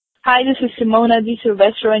Hi, this is Simona Di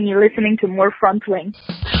Silvestro, and you're listening to More Front Wing.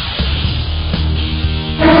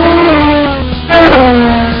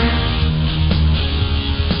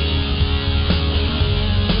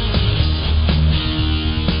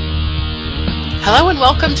 Hello and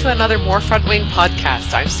welcome to another More Front Wing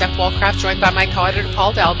podcast. I'm Steph Wallcraft, joined by my co-editor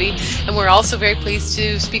Paul Dalby, and we're also very pleased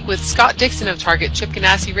to speak with Scott Dixon of Target Chip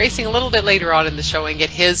Ganassi Racing a little bit later on in the show and get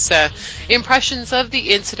his impressions of the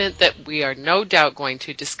incident that we are no doubt going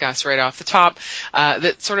to discuss right off the top,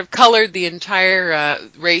 that sort of colored the entire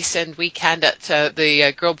race and weekend at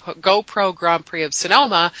the GoPro Grand Prix of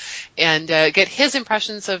Sonoma, and get his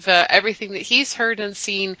impressions of everything that he's heard and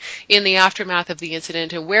seen in the aftermath of the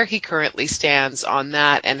incident and where he currently stands on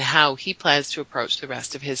that and how he plans to approach the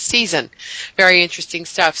rest of his season. Very interesting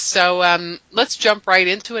stuff. So let's jump right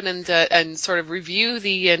into it and sort of review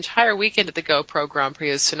the entire weekend at the GoPro Grand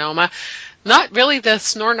Prix of Sonoma. Not really the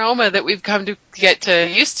Snornoma that we've come to get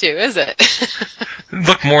used to, is it? It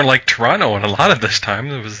looked more like Toronto and a lot of this time.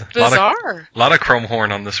 There was bizarre. A lot of chrome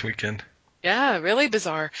horn on this weekend. Yeah, really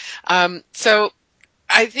bizarre. So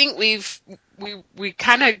I think we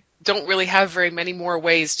kind of don't really have very many more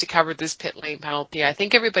ways to cover this pit lane penalty. I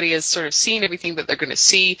think everybody has sort of seen everything that they're going to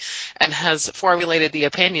see and has formulated the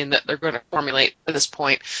opinion that they're going to formulate at this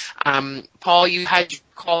point. Paul, you had your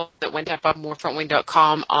call that went up on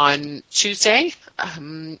morefrontwing.com on Tuesday,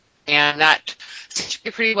 and that seems to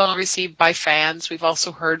be pretty well received by fans. We've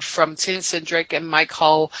also heard from Tim Cindric and Mike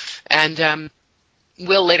Hull and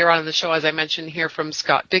Will later on in the show, as I mentioned, hear from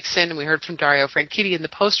Scott Dixon, and we heard from Dario Franchitti in the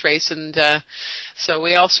post-race, and so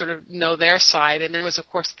we all sort of know their side. And there was, of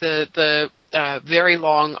course, the very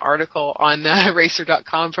long article on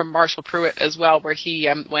Racer.com from Marshall Pruitt as well, where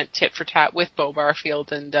he went tit for tat with Bo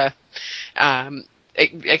Barfield and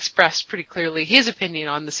expressed pretty clearly his opinion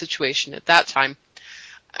on the situation at that time.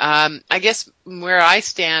 I guess where I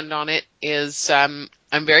stand on it is I'm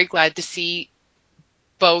very glad to see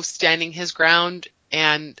Bo standing his ground,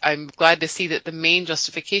 and I'm glad to see that the main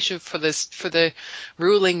justification for the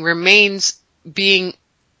ruling remains being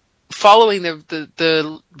following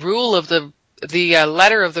the rule of the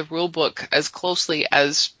letter of the rule book as closely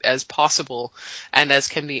as possible and as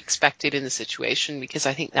can be expected in the situation, because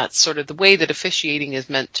I think that's sort of the way that officiating is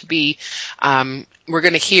meant to be. We're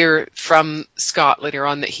going to hear from Scott later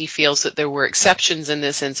on that he feels that there were exceptions in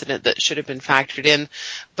this incident that should have been factored in,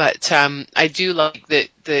 but I do like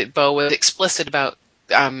that Bo was explicit about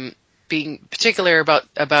being particular about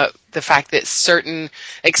the fact that certain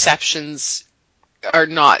exceptions are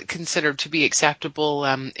not considered to be acceptable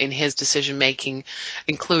in his decision making,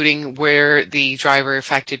 including where the driver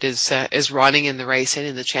affected is running in the race and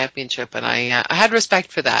in the championship, and I had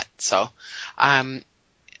respect for that. So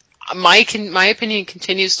my opinion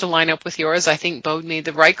continues to line up with yours. I think Bo made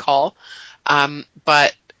the right call,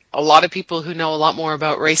 but a lot of people who know a lot more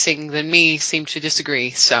about racing than me seem to disagree.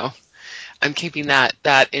 So I'm keeping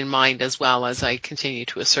that in mind as well as I continue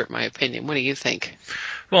to assert my opinion. What do you think?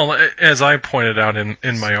 Well, as I pointed out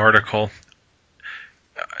in my article,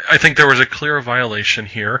 I think there was a clear violation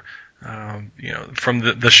here. From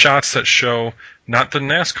the shots that show not the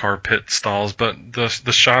NASCAR pit stalls, but the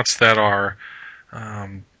shots that are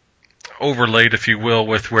overlaid, if you will,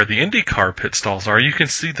 with where the IndyCar pit stalls are, you can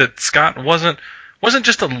see that Scott wasn't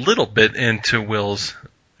just a little bit into Will's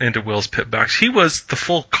pit box. He was the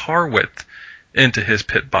full car width into his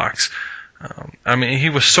pit box. He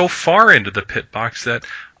was so far into the pit box that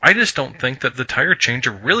I just don't think that the tire changer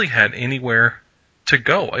really had anywhere to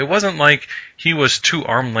go. It wasn't like he was 2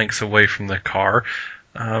 arm lengths away from the car.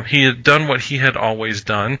 He had done what he had always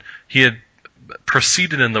done. He had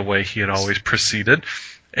proceeded in the way he had always proceeded.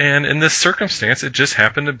 And in this circumstance, it just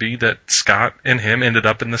happened to be that Scott and him ended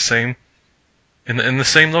up in the same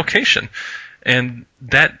location. And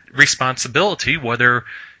that responsibility, whether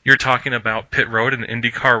you're talking about pit road in an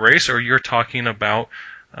IndyCar race, or you're talking about,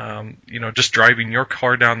 just driving your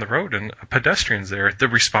car down the road and a pedestrian's there, the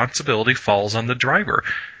responsibility falls on the driver,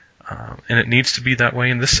 and it needs to be that way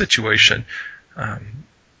in this situation. I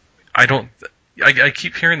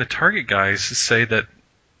keep hearing the Target guys say that,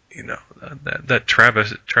 that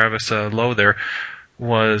Travis Lowe there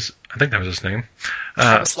was, I think that was his name.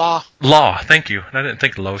 Travis Law. Law, thank you. I didn't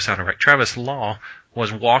think Lowe sounded right. Travis Law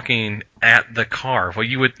was walking at the car. Well,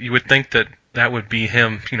 you would think that would be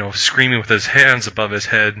him, screaming with his hands above his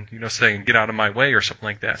head, saying, "Get out of my way," or something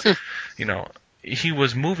like that. He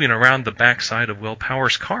was moving around the backside of Will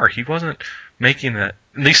Power's car. He wasn't making that,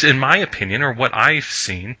 at least in my opinion, or what I've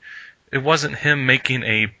seen, it wasn't him making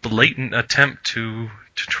a blatant attempt to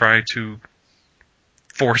try to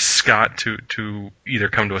force Scott to either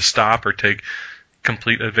come to a stop or take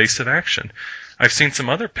complete evasive action. I've seen some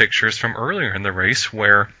other pictures from earlier in the race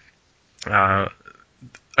where I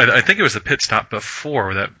think it was the pit stop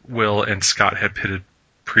before that Will and Scott had pitted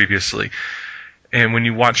previously. And when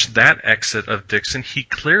you watch that exit of Dixon, he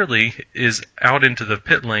clearly is out into the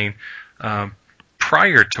pit lane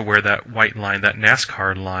prior to where that white line, that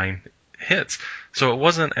NASCAR line, hits. So it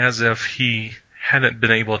wasn't as if he hadn't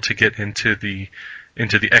been able to get into the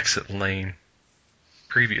exit lane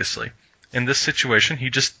previously. In this situation, he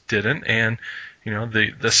just didn't, and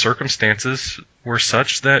the circumstances were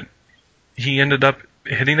such that he ended up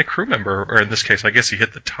hitting a crew member, or in this case, I guess he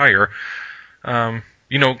hit the tire.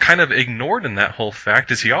 Kind of ignored in that whole fact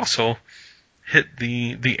is he also hit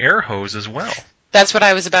the air hose as well. That's what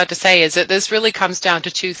I was about to say, is that this really comes down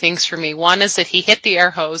to two things for me. One is that he hit the air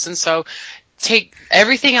hose, and so take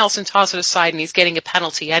everything else and toss it aside, and he's getting a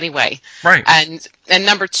penalty anyway. Right. And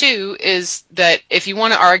number two is that if you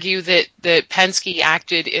want to argue that Penske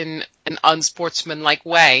acted in an unsportsmanlike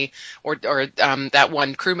way, or that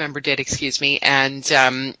one crew member did, and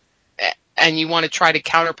you want to try to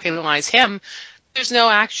counter penalize him, there's no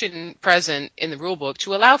action present in the rule book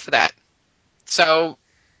to allow for that. So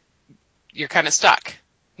you're kind of stuck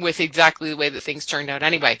with exactly the way that things turned out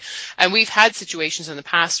anyway. And we've had situations in the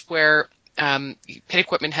past where pit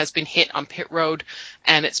equipment has been hit on pit road,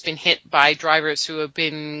 and it's been hit by drivers who have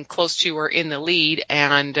been close to or in the lead,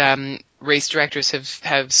 and race directors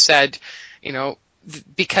have said,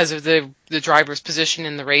 because of the driver's position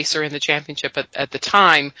in the race or in the championship at the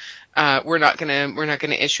time, we're not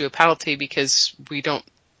gonna issue a penalty because we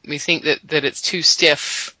think that it's too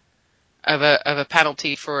stiff of a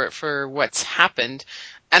penalty for what's happened.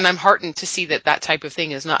 And I'm heartened to see that type of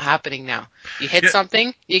thing is not happening now. You hit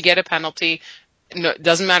something, you get a penalty. No, it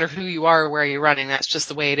doesn't matter who you are or where you're running. That's just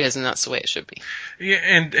the way it is, and that's the way it should be. Yeah,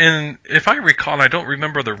 and if I recall, I don't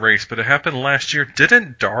remember the race, but it happened last year.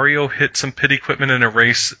 Didn't Dario hit some pit equipment in a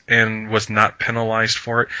race and was not penalized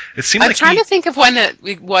for it? It seemed I'm trying to think of when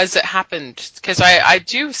it was it happened, because I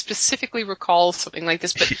do specifically recall something like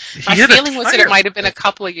this, but my feeling was that it might have been a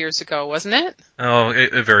couple of years ago, wasn't it? Oh,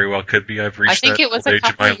 it very well could be. I've reached that old age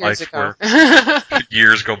in my life where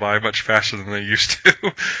years go by much faster than they used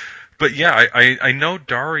to. But yeah, I know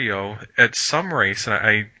Dario at some race, and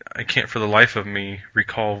I can't for the life of me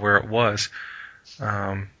recall where it was.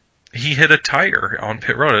 He hit a tire on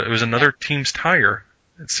pit road. It was another team's tire.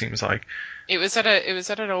 It seems like it was at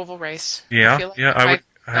an oval race. Yeah, I feel like I would.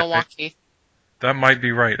 Milwaukee. That might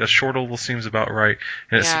be right. A short oval seems about right,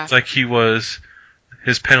 and it seems like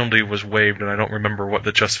his penalty was waived, and I don't remember what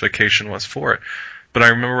the justification was for it. But I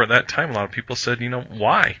remember at that time a lot of people said,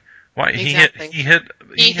 why? Why exactly.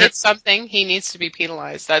 he hit something? He needs to be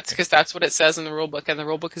penalized. That's because that's what it says in the rule book, and the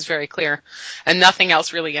rule book is very clear, and nothing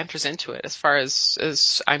else really enters into it as far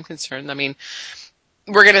as I'm concerned. I mean,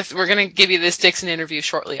 we're gonna give you this Dixon interview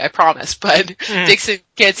shortly, I promise. But Dixon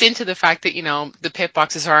gets into the fact that the pit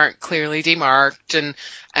boxes aren't clearly demarked,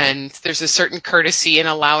 and there's a certain courtesy in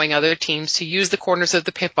allowing other teams to use the corners of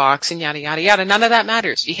the pit box, and yada yada yada. None of that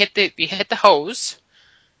matters. You hit the hose.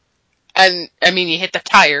 And I mean, you hit the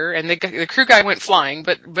tire, and the crew guy went flying.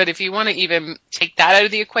 But if you want to even take that out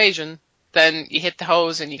of the equation, then you hit the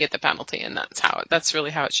hose and you get the penalty, and that's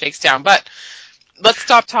really how it shakes down. But let's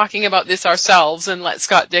stop talking about this ourselves and let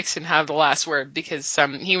Scott Dixon have the last word, because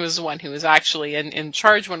he was the one who was actually in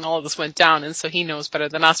charge when all of this went down, and so he knows better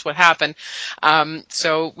than us what happened.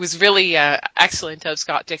 So it was really excellent of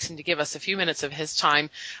Scott Dixon to give us a few minutes of his time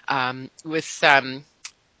with.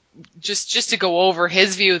 Just to go over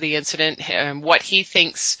his view of the incident, what he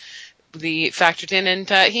thinks factored in, and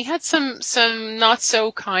he had some not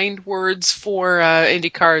so kind words for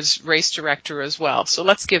IndyCar's race director as well. So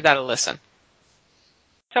let's give that a listen.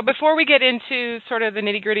 So before we get into sort of the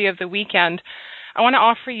nitty-gritty of the weekend, I want to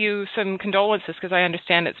offer you some condolences, because I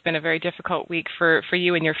understand it's been a very difficult week for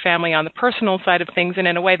you and your family on the personal side of things, and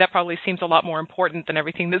in a way that probably seems a lot more important than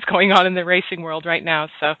everything that's going on in the racing world right now.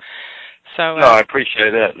 So no, I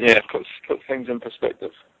appreciate that. Yeah, put things in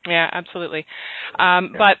perspective. Yeah, absolutely.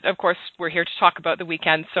 But, of course, we're here to talk about the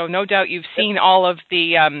weekend, so no doubt you've seen all of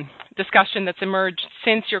the discussion that's emerged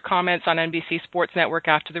since your comments on NBC Sports Network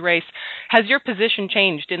after the race. Has your position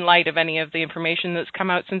changed in light of any of the information that's come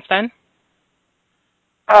out since then?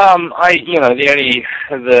 The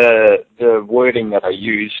wording that I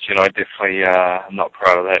used, I definitely I'm not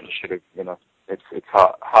proud of that, and should have, it's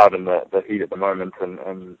hard in the heat at the moment,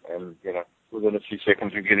 and within a few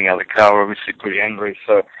seconds of getting out of the car, we're obviously pretty angry.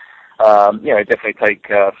 So, definitely take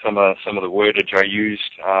some of the wordage I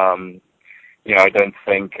used. I don't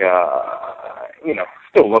think,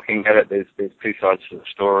 still looking at it, there's two sides to the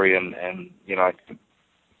story, and I think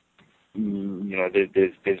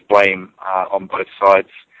there's blame on both sides,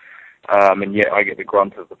 and yet I get the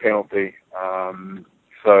grunt of the penalty.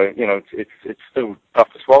 So it's still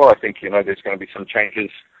tough to swallow. I think there's going to be some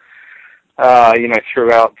changes,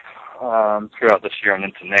 throughout this year and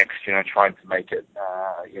into next. Trying to make it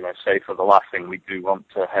safer. The last thing we do want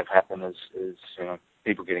to have happen is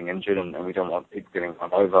people getting injured, and we don't want people getting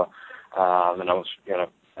run over. And I was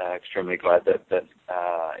extremely glad that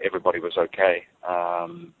everybody was okay.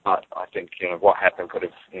 But I think what happened could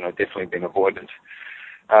have definitely been avoided.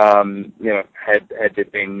 Had there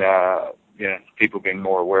been people being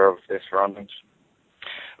more aware of their surroundings.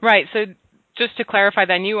 Right. So just to clarify,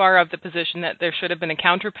 then you are of the position that there should have been a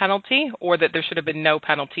counter penalty, or that there should have been no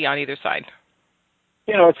penalty on either side.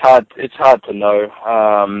 It's hard. It's hard to know.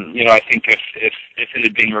 I think if it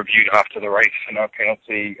had been reviewed after the race, a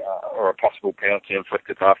penalty or a possible penalty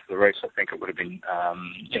inflicted after the race, I think it would have been,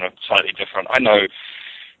 slightly different. I know,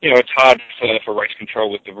 it's hard for race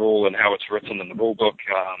control with the rule and how it's written in the rule book.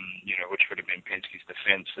 Which would have been Penske's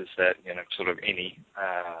defence is that sort of any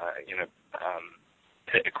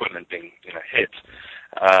equipment being hit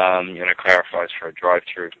clarifies for a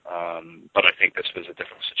drive-through. But I think this was a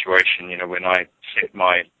different situation. When I set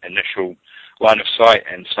my initial line of sight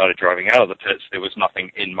and started driving out of the pits, there was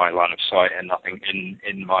nothing in my line of sight and nothing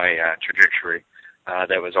in my trajectory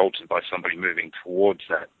that was altered by somebody moving towards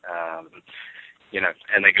that.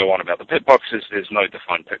 And they go on about the pit boxes. There's no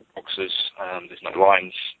defined pit boxes. There's no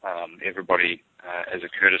lines. Everybody, as a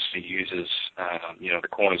courtesy, uses the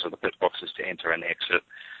corners of the pit boxes to enter and exit.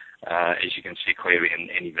 As you can see clearly in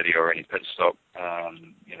any video or any pit stop,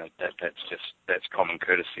 that's common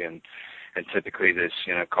courtesy, and typically there's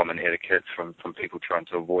common etiquette from people trying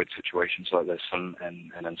to avoid situations like this, and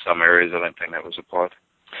in some areas I don't think that was applied.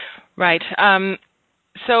 Right.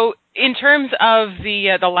 So in terms of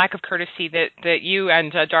the lack of courtesy that you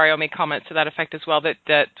and Dario made comments to that effect as well, that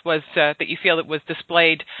you feel that was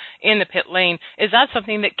displayed in the pit lane, is that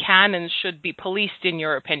something that can and should be policed in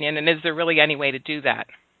your opinion, and is there really any way to do that?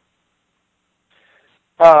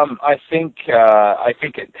 I think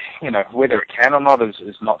it, whether it can or not is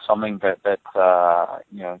not something that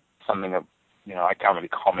something that, I can't really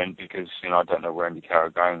comment because, I don't know where IndyCar are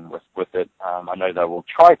going with it. I know they will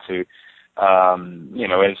try to,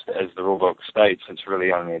 as the rule book states, it's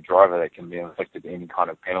really only a driver that can be inflicted any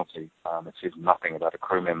kind of penalty. It says nothing about a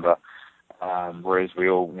crew member, whereas we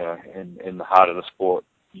all, in the heart of the sport,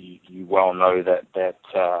 you well know that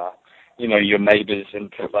your neighbours in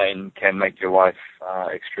pit lane can make your life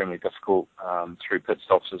extremely difficult through pit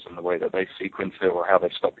stops and the way that they sequence it or how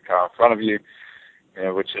they stop the car in front of you,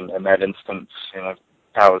 which in that instance,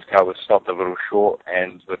 Power's car was stopped a little short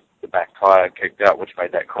and with the back tyre kicked out, which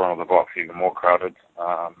made that corner of the box even more crowded.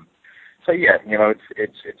 So yeah,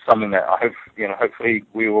 it's something that I hope, hopefully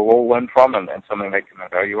we will all learn from and something they can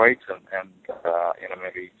evaluate and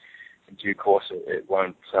maybe in due course it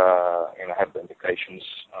won't, have the implications,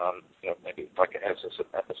 maybe like it has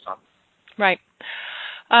at this time. Right.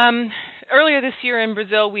 Earlier this year in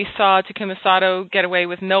Brazil, we saw Takuma Sato get away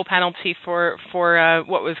with no penalty for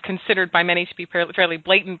what was considered by many to be fairly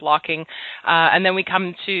blatant blocking. And then we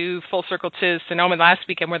come to full circle to Sonoma last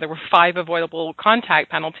weekend where there were 5 avoidable contact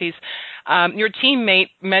penalties. Your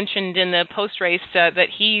teammate mentioned in the post-race that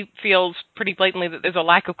he feels pretty blatantly that there's a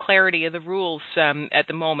lack of clarity of the rules at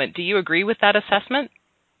the moment. Do you agree with that assessment?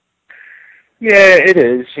 Yeah, it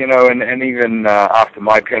is, and even after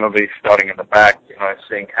my penalty starting in the back,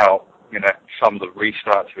 seeing how, some of the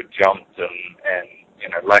restarts were jumped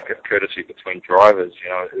and lack of courtesy between drivers,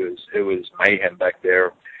 it was mayhem back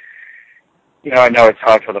there. I know it's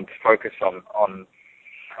hard for them to focus on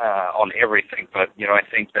everything, but, I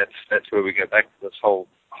think that's where we go back to this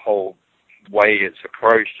whole way it's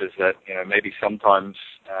approached is that, maybe sometimes,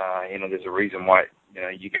 there's a reason why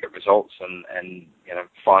you get results and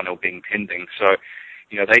final being pending. So,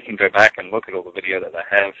 they can go back and look at all the video that they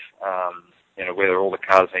have, whether all the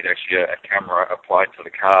cars need actually a camera applied to the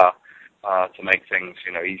car to make things,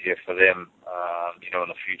 easier for them. In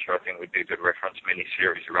the future, I think would be a good reference. Many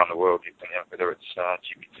series around the world, whether it's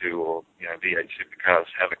GP2 or, V8 supercars,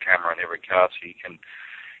 have a camera in every car so you can,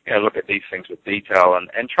 look at these things with detail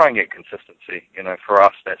and try and get consistency. For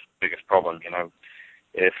us, that's the biggest problem.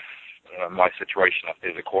 If my situation, if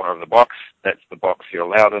there's a corner of the box, that's the box you're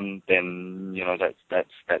allowed in, then,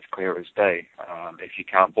 that's clear as day. If you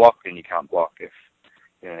can't block, then you can't block. If,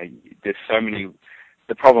 there's so many,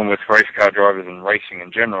 the problem with race car drivers and racing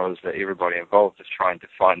in general is that everybody involved is trying to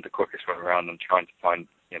find the quickest way around and trying to find,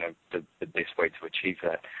 the best way to achieve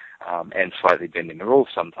that, and slightly bending the rules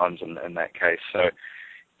sometimes in that case. So,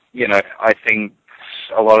 I think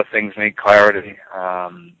a lot of things need clarity.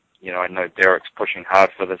 I know Derek's pushing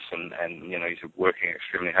hard for this, and he's working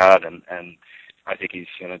extremely hard, and I think he's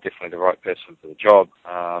definitely the right person for the job.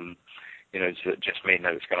 Does it just mean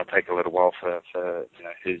that it's going to take a little while for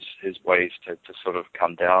his ways to sort of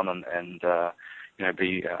come down and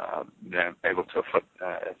be able to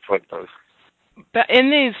flip those. But in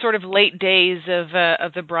these sort of late days of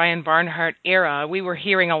the Brian Barnhart era, we were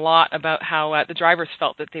hearing a lot about how the drivers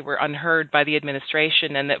felt that they were unheard by the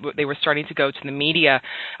administration, and that they were starting to go to the media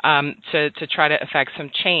to try to effect some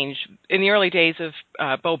change. In the early days of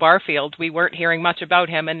Bo Barfield, we weren't hearing much about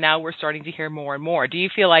him, and now we're starting to hear more and more. Do you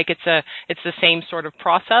feel like it's the same sort of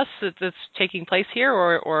process that's taking place here,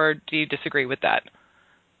 or do you disagree with that?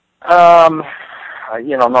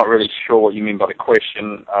 I'm not really sure what you mean by the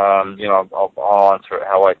question. I'll answer it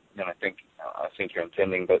how I think you're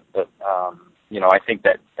intending, but I think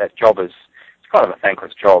that job it's kind of a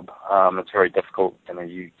thankless job. It's very difficult.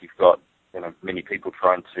 You've got many people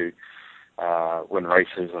trying to win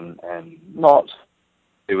races and not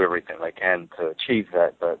do everything they can to achieve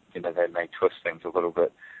that, but they may twist things a little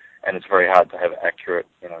bit. And it's very hard to have accurate,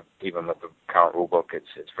 even with the current rule book,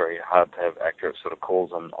 it's very hard to have accurate sort of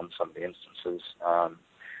calls on some of the instances.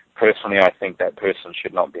 Personally, I think that person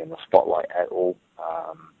should not be in the spotlight at all.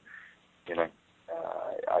 I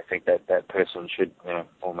think that person should,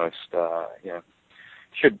 almost,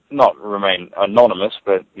 should not remain anonymous,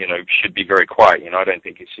 but, should be very quiet. I don't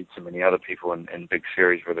think you see too many other people in big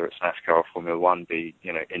series, whether it's NASCAR or Formula One, be,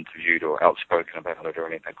 interviewed or outspoken about it or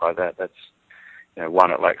anything like that. That's,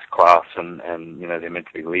 one, it lacks class, and they're meant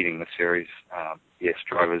to be leading the series. Yes,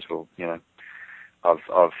 drivers will,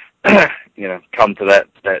 I've come to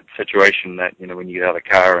that situation that, when you get out of the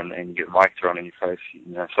car and you get the mic thrown in your face,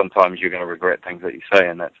 sometimes you're going to regret things that you say,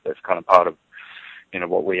 and that's kind of part of,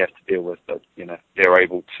 what we have to deal with. But, they're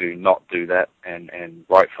able to not do that, and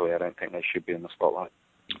rightfully, I don't think they should be in the spotlight.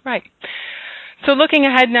 Right. So looking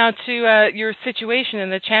ahead now to your situation in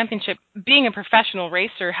the championship, being a professional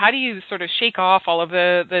racer, how do you sort of shake off all of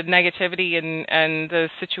the negativity and the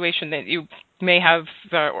situation that you may have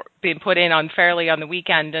been put in unfairly on the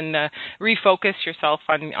weekend, and refocus yourself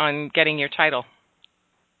on getting your title?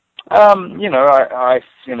 I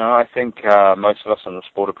think most of us in the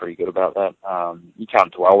sport are pretty good about that. You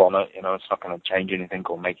can't dwell on it. It's not going to change anything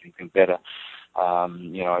or make anything better.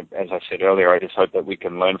 As I said earlier, I just hope that we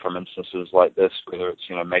can learn from instances like this, whether it's,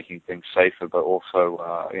 making things safer, but also,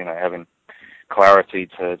 having clarity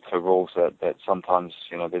to rules that sometimes,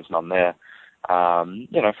 there's none there.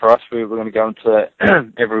 For us, we're going to go into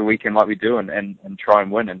every weekend like we do and try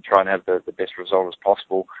and win and try and have the best result as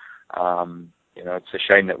possible. It's a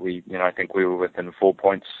shame that I think we were within 4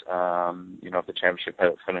 points, of the championship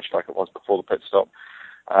had it finished like it was before the pit stop.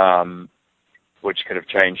 Which could have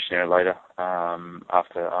changed, later,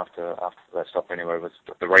 after that stop anyway, with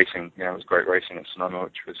the racing. It was great racing at Sonoma,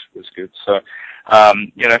 which was good. So,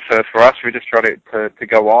 for us, we just try to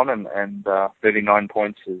go on, and 39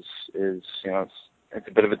 points is it's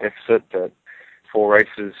a bit of a deficit, but 4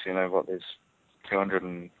 races, there's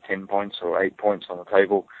 210 points or 8 points on the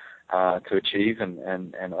table, to achieve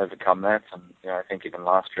and overcome that. And, I think even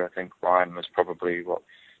last year, I think Ryan was probably,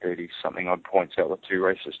 30-something odd points out with 2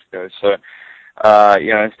 races to go. So,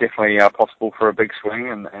 it's definitely possible for a big swing,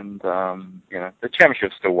 and the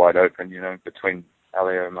championship's still wide open, between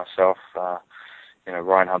Elio and myself,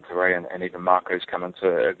 Ryan Hunter-Reay and even Marco's come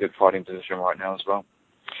into a good fighting position right now as well.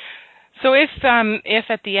 So if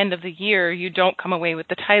at the end of the year you don't come away with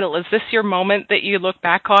the title, is this your moment that you look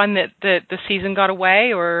back on that the season got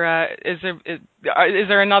away, or is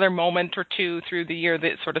there another moment or two through the year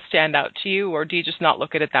that sort of stand out to you, or do you just not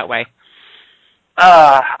look at it that way?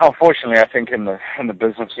 Unfortunately, I think in the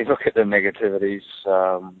business, you look at the negativities,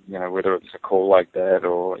 whether it's a call like that,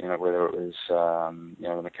 or, whether it was,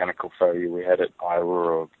 a mechanical failure we had at Iowa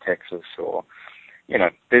or Texas, or,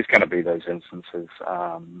 there's going to be those instances.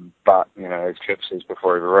 But, as Chip says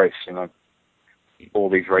before every race, all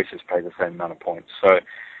these races pay the same amount of points. So,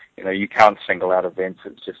 you can't single out events.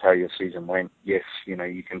 It's just how your season went. Yes, you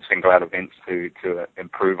can single out events to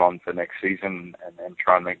improve on for next season and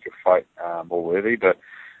try and make your fight more worthy. But,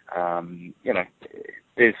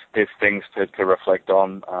 there's things to reflect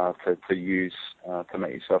on, to use to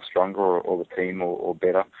make yourself stronger or the team or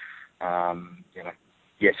better.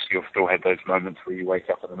 Yes, you'll still have those moments where you wake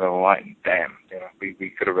up in the middle of the night and damn,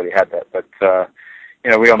 we could have really had that. But,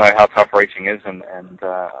 we all know how tough racing is and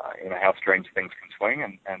how strange things can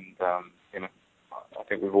swing. And I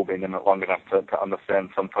think we've all been in it long enough to understand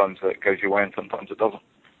sometimes it goes your way and sometimes it doesn't.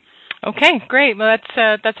 Okay, great. Well,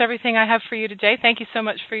 that's everything I have for you today. Thank you so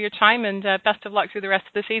much for your time, and best of luck through the rest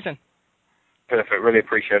of the season. Perfect. Really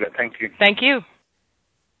appreciate it. Thank you. Thank you.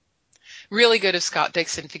 really good of Scott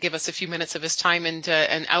Dixon to give us a few minutes of his time and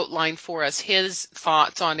outline for us his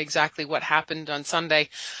thoughts on exactly what happened on Sunday.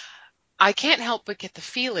 I can't help but get the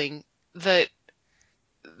feeling that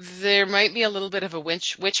there might be a little bit of a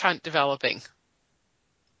witch hunt developing,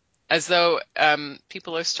 as though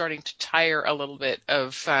people are starting to tire a little bit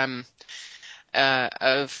of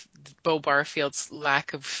Bo Barfield's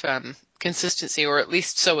lack of consistency, or at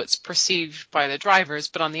least so it's perceived by the drivers.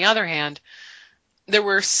 But on the other hand, there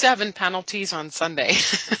were 7 penalties on Sunday,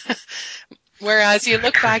 whereas you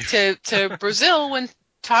look back to Brazil when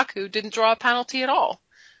Taku didn't draw a penalty at all.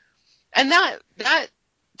 And that,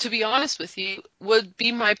 to be honest with you, would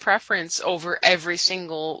be my preference over every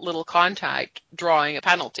single little contact drawing a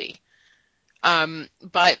penalty.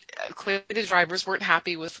 But clearly the drivers weren't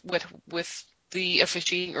happy with the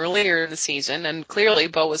officiating earlier in the season, and clearly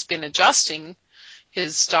Bo has been adjusting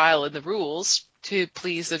his style and the rules to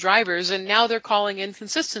please the drivers, and now they're calling in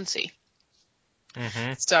consistency.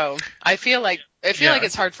 Mm-hmm. So I feel like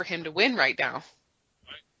it's hard for him to win right now.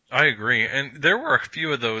 I agree, and there were a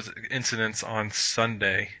few of those incidents on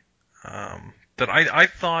Sunday that I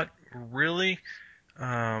thought really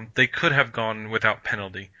they could have gone without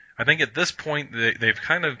penalty. I think at this point they've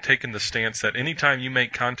kind of taken the stance that anytime you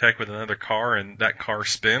make contact with another car and that car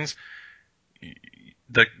spins,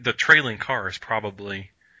 the trailing car is probably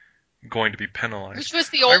going to be penalized. Which was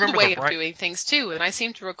the old way of doing things too, and I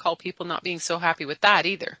seem to recall people not being so happy with that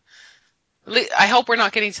either. I hope we're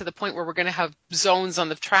not getting to the point where we're going to have zones on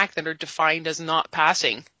the track that are defined as not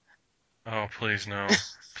passing. Oh, please no.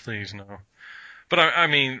 Please no. But I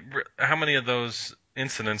mean, how many of those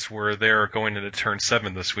incidents were there going into turn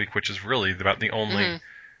 7 this week, which is really about the only...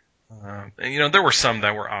 Mm-hmm. There were some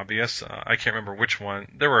that were obvious. I can't remember which one.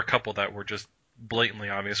 There were a couple that were just blatantly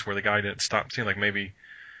obvious where the guy didn't stop. It seemed like maybe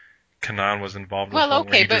Kanaan was involved with one. Well,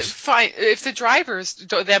 okay, but fine. If the drivers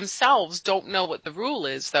themselves don't know what the rule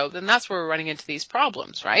is, though, then that's where we're running into these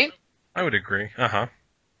problems, right? I would agree. Uh-huh.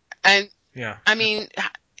 And, yeah. I mean,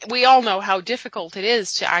 we all know how difficult it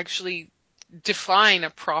is to actually define a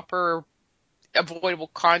proper avoidable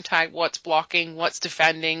contact, what's blocking, what's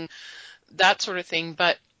defending, that sort of thing.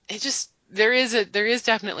 But there is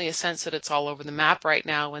definitely a sense that it's all over the map right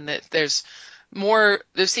now, and that there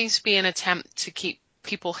seems to be an attempt to keep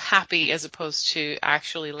people happy as opposed to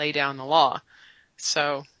actually lay down the law.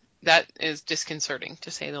 So that is disconcerting, to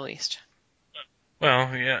say the least.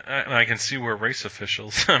 Well, yeah, and I can see where race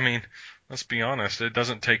officials, I mean, let's be honest, it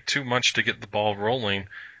doesn't take too much to get the ball rolling,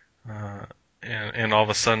 and all of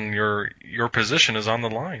a sudden your position is on the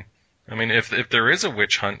line. I mean, if there is a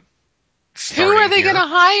witch hunt starting, who are they going to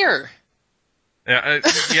hire?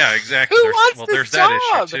 Yeah, exactly. Who wants this there's job?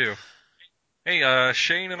 That issue too. Hey,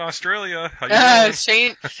 Shane in Australia. How you doing?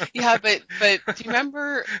 Shane, yeah, but do you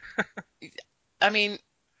remember? I mean,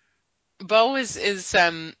 Bo is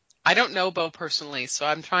I don't know Bo personally, so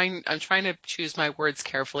I'm trying to choose my words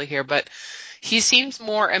carefully here, but he seems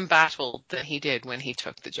more embattled than he did when he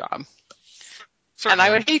took the job. Certainly. And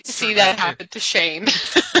I would hate to see that happen to Shane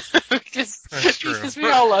because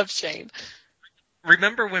we all love Shane.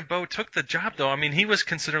 Remember when Bo took the job, though? I mean, he was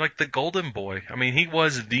considered like the golden boy. I mean, he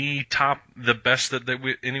was the best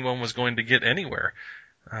that anyone was going to get anywhere.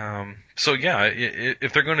 So yeah,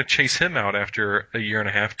 if they're going to chase him out after a year and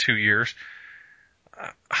a half, 2 years,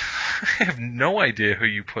 I have no idea who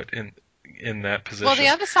you put in that position. Well, the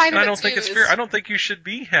other side of it, I don't think it's fair. I don't think you should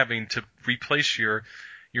be having to replace your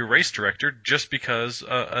race director just because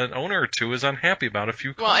an owner or two is unhappy about a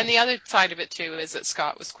few calls. Well, and the other side of it, too, is that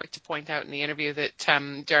Scott was quick to point out in the interview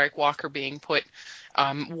that Derek Walker being put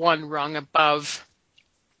one rung above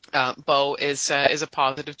Bo is a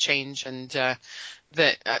positive change, and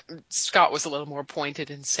that Scott was a little more pointed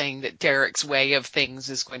in saying that Derek's way of things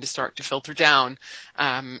is going to start to filter down.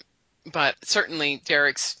 But certainly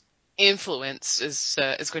Derek's influence is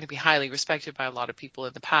going to be highly respected by a lot of people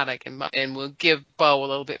in the paddock, and will give Bo a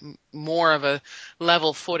little bit more of a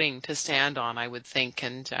level footing to stand on, I would think,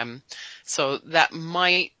 and so that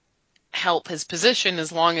might help his position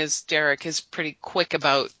as long as Derek is pretty quick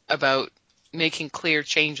about making clear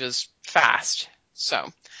changes fast.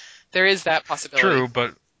 So there is that possibility. True,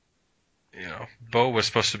 but Bo was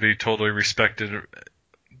supposed to be totally respected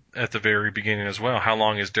at the very beginning as well. How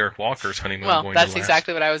long is Derek Walker's honeymoon going to last? Well, that's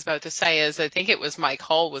exactly what I was about to say. Is I think it was Mike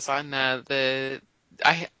Hull was on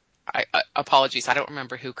I apologies, I don't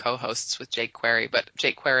remember who co-hosts with Jake Query, but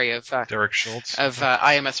Jake Query of Derek Schultz of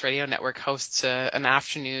IMS Radio Network hosts an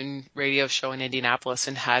afternoon radio show in Indianapolis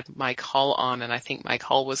and had Mike Hull on, and I think Mike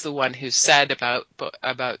Hull was the one who said about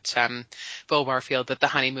Bo Barfield that the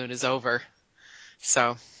honeymoon is over.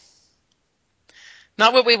 So,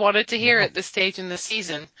 not what we wanted to hear at this stage in the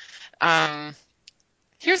season.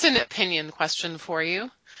 Here's an opinion question for you.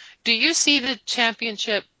 Do you see the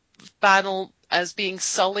championship battle as being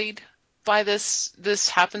sullied by this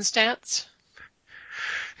happenstance?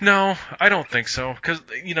 No, I don't think so. Because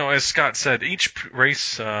as Scott said, each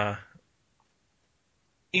race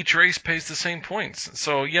pays the same points.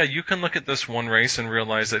 So yeah, you can look at this one race and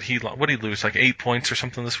realize that what did he lose, like 8 points or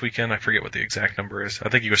something this weekend? I forget what the exact number is. I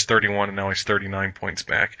think he was 31 and now he's 39 points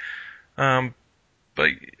back.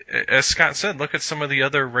 But as Scott said, look at some of the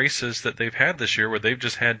other races that they've had this year where they've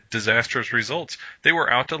just had disastrous results. They were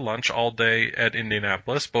out to lunch all day at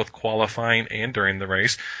Indianapolis, both qualifying and during the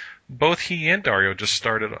race. Both he and Dario just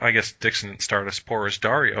started. I guess Dixon didn't start as poor as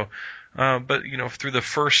Dario, but through the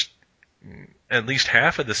first at least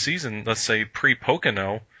half of the season, let's say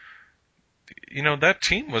pre-Pocono, that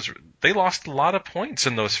team they lost a lot of points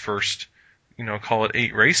in those first, call it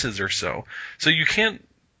 8 races or so. So you can't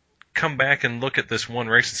come back and look at this one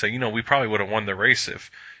race and say, we probably would have won the race if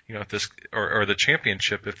this or the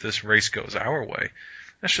championship if this race goes our way.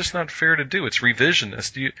 That's just not fair to do. It's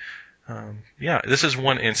revisionist. This is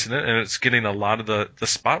one incident and it's getting a lot of the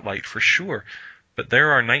spotlight for sure. But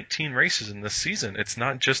there are 19 races in this season. It's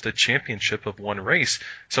not just a championship of one race.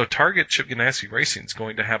 So Target Chip Ganassi Racing is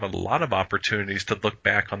going to have a lot of opportunities to look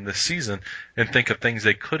back on this season and think of things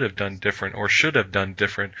they could have done different or should have done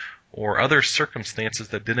different or other circumstances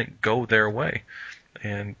that didn't go their way.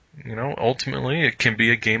 And, ultimately it can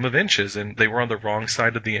be a game of inches, and they were on the wrong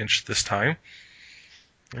side of the inch this time.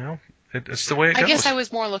 It's the way it goes. I guess I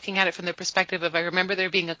was more looking at it from the perspective of, I remember there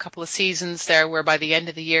being a couple of seasons there where by the end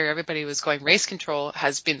of the year everybody was going, race control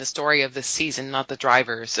has been the story of this season, not the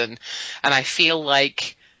drivers. And I feel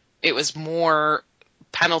like it was more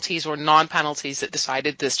penalties or non-penalties that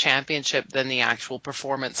decided this championship than the actual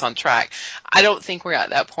performance on track. I don't think we're at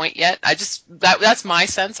that point yet. That's my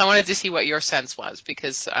sense. I wanted to see what your sense was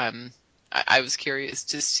because I was curious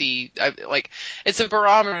to see, it's a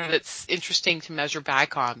barometer that's interesting to measure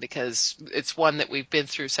back on because it's one that we've been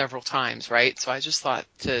through several times, right? So I just thought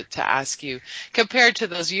to ask you, compared to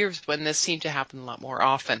those years when this seemed to happen a lot more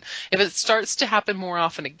often, if it starts to happen more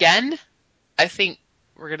often again, I think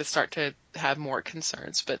we're going to start to have more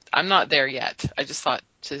concerns, but I'm not there yet. I just thought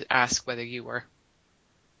to ask whether you were.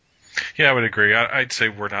 Yeah, I would agree. I'd say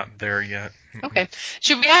we're not there yet. Okay.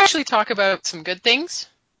 Should we actually talk about some good things?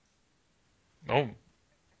 Oh,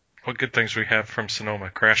 what good things we have from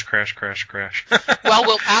Sonoma. Crash, crash, crash, crash. Well,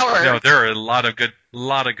 Will Power. No, there are a lot of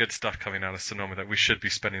good stuff coming out of Sonoma that we should be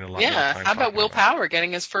spending a lot more time talking about. How about Will Power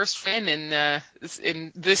getting his first win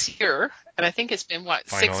in this year? And I think it's been,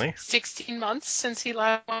 16 months since he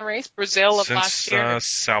last won a race? Brazil of last year. Since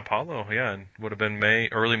Sao Paulo, yeah. And would have been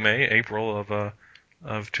early May, April of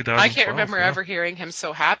 2012. I can't remember ever hearing him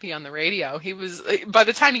so happy on the radio. He was, by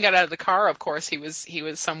the time he got out of the car, of course, he was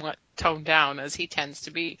somewhat toned down as he tends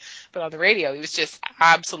to be. But on the radio, he was just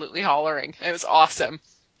absolutely hollering. It was awesome.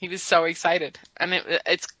 He was so excited. And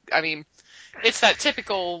it's that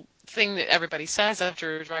typical thing that everybody says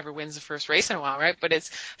after a driver wins the first race in a while, right? But it's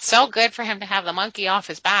so good for him to have the monkey off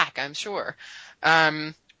his back, I'm sure.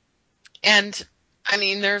 And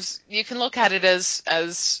you can look at it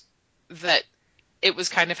as that it was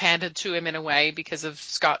kind of handed to him in a way because of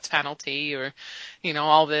Scott's penalty or,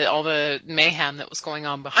 all the mayhem that was going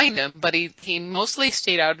on behind him. But he mostly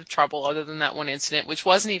stayed out of trouble other than that one incident, which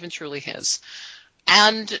wasn't even truly his.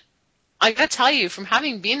 And I got to tell you, from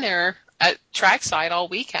having been there at trackside all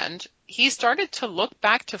weekend, he started to look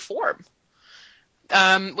back to form.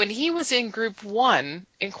 When he was in Group 1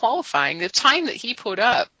 in qualifying, the time that he put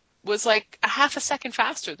up was like a half a second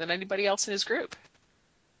faster than anybody else in his group.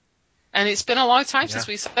 And it's been a long time since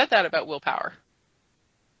we said that about Will Power.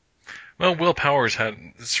 Well, Will Power's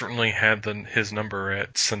certainly had his number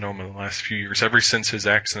at Sonoma the last few years, ever since his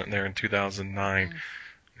accident there in 2009.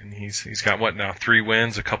 And he's got what now? 3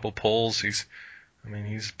 wins, a couple poles. He's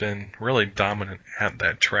been really dominant at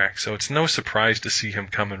that track. So it's no surprise to see him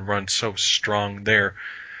come and run so strong there.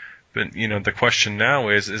 But the question now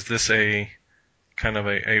is this a kind of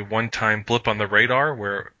a one-time blip on the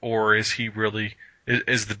radar, or is he really?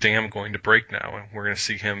 Is the dam going to break now, and we're going to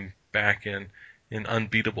see him back in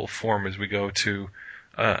unbeatable form as we go to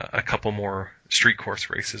a couple more street course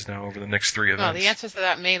races now over the next 3 events? Well, the answer to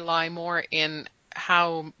that may lie more in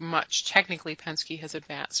how much technically Penske has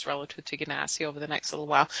advanced relative to Ganassi over the next little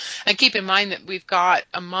while. And keep in mind that we've got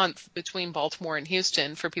a month between Baltimore and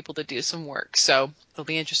Houston for people to do some work, so it'll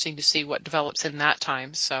be interesting to see what develops in that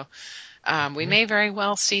time. So we may very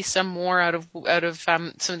well see some more out of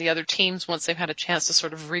some of the other teams once they've had a chance to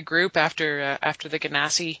sort of regroup after the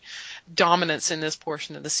Ganassi dominance in this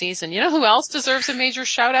portion of the season. You know who else deserves a major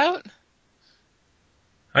shout out?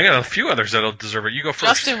 I got a few others that'll deserve it. You go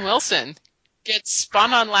first. Justin Wilson gets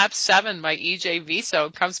spun on lap 7 by EJ Viso,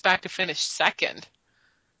 comes back to finish second.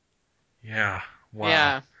 Yeah. Wow.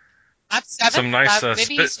 Yeah. Lap 7? Some nice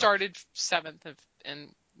maybe he started 7th and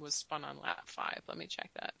was spun on lap 5. Let me check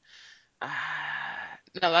that.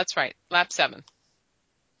 No, that's right. Lap 7.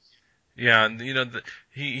 Yeah,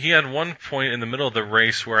 he had one point in the middle of the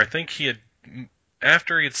race where I think he had,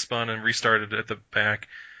 after he had spun and restarted at the back,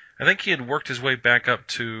 I think he had worked his way back up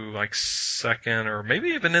to like second or maybe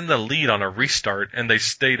even in the lead on a restart, and they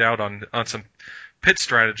stayed out on some pit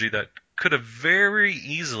strategy that could have very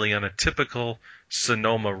easily, on a typical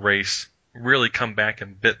Sonoma race, really come back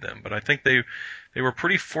and bit them. But I think they were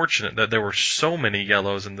pretty fortunate that there were so many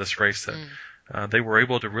yellows in this race that they were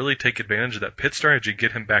able to really take advantage of that pit strategy,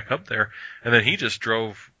 get him back up there, and then he just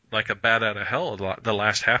drove like a bat out of hell the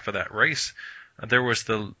last half of that race. There was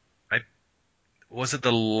was it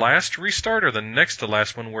the last restart or the next to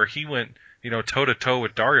last one where he went, toe to toe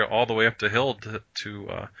with Dario all the way up the hill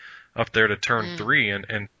to up there to turn 3,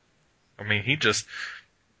 and I mean he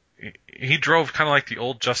drove kind of like the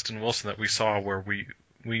old Justin Wilson that we saw, where we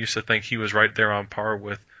used to think he was right there on par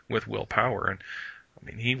with Will Power, and I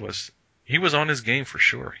mean he was on his game for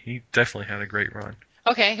sure. He definitely had a great run.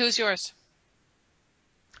 Okay, who's yours?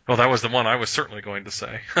 Well, that was the one I was certainly going to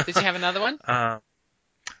say. Did you have another one?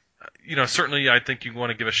 Certainly I think you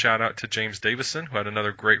want to give a shout out to James Davison, who had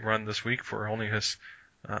another great run this week for only his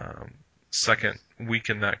second week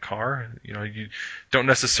in that car. You don't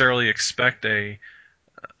necessarily expect a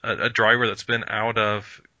driver that's been out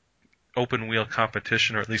of open wheel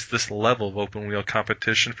competition, or at least this level of open wheel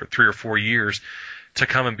competition, for 3 or 4 years to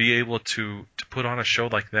come and be able to put on a show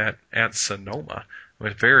like that at Sonoma. It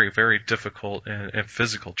was very, very difficult and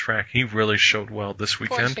physical track. He really showed well this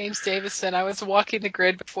weekend. Poor James Davison. I was walking the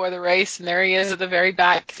grid before the race, and there he is at the very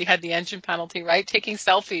back because he had the engine penalty, right? Taking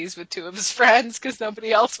selfies with 2 of his friends because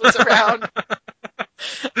nobody else was around.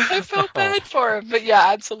 I felt bad for him, but yeah,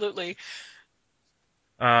 absolutely.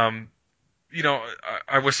 I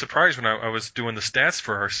was surprised when I was doing the stats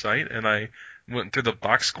for our site, and I went through the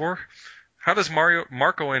box score. How does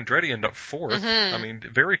Marco Andretti end up 4th? Mm-hmm. I mean,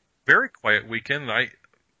 very, very quiet weekend.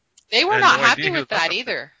 They were not happy with that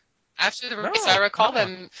either. After the race, I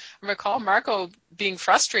recall Marco being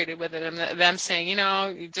frustrated with it, and them saying,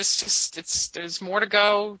 there's more to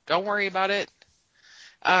go. Don't worry about it.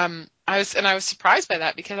 I was surprised by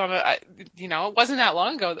that because it wasn't that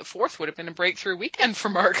long ago that 4th would have been a breakthrough weekend for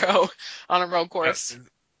Marco on a road course.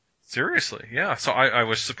 Seriously, yeah. So I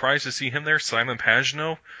was surprised to see him there. Simon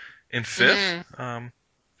Pagenaud in 5th. Mm-hmm.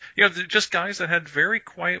 Just guys that had very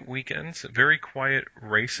quiet weekends, very quiet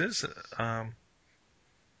races. I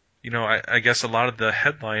guess a lot of the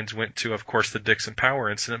headlines went to, of course, the Dixon Power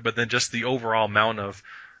incident, but then just the overall amount of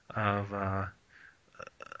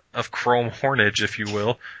chrome hornage, if you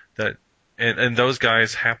will, and those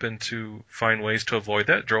guys happened to find ways to avoid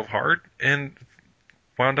that, drove hard, and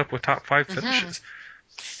wound up with top 5 finishes.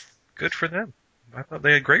 Mm-hmm. Good for them. I thought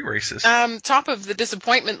they had great races. Top of the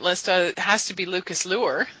disappointment list has to be Lucas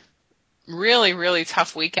Luhr. Really, really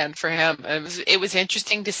tough weekend for him. It was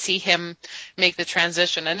interesting to see him make the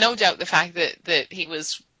transition, and no doubt the fact that he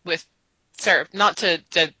was with Sarah, not to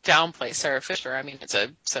downplay Sarah Fisher. I mean, it's a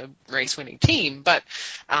race-winning team, but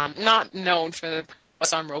not known for the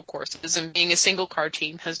prowess on road courses, and being a single car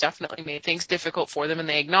team has definitely made things difficult for them, and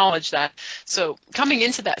they acknowledge that. So coming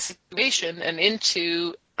into that situation and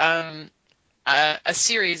into a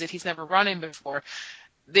series that he's never run in before,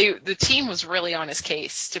 the team was really on his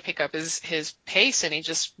case to pick up his pace, and he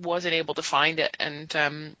just wasn't able to find it. And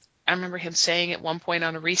I remember him saying at one point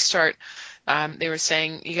on a restart, they were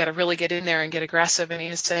saying, you got to really get in there and get aggressive. And he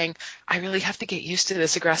was saying, I really have to get used to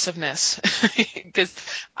this aggressiveness because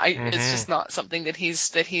it's just not something that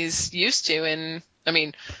he's used to. And I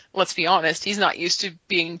mean, let's be honest, he's not used to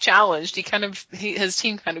being challenged. His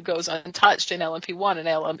team kind of goes untouched in LMP1 and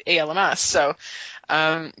ALMS. So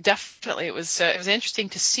definitely it was interesting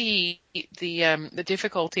to see the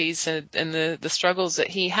difficulties and the struggles that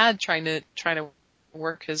he had trying to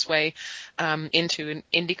work his way into an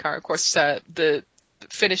IndyCar. Of course, the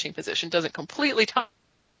finishing position doesn't completely tell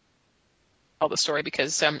the story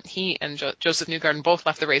because he and Joseph Newgarden both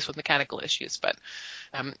left the race with mechanical issues, but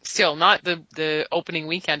still not the opening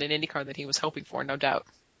weekend in IndyCar that he was hoping for, no doubt.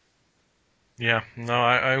 Yeah, no,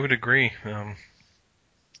 I would agree.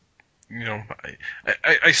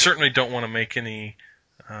 I certainly don't want to make any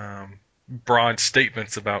broad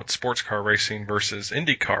statements about sports car racing versus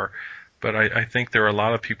IndyCar, but I think there are a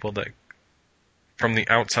lot of people that, from the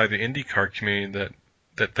outside the IndyCar community,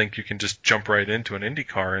 that think you can just jump right into an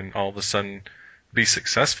IndyCar and all of a sudden be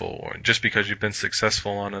successful, or just because you've been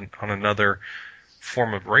successful on another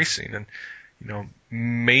form of racing. And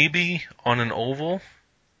maybe on an oval,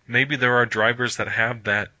 maybe there are drivers that have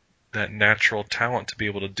that natural talent to be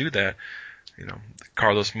able to do that.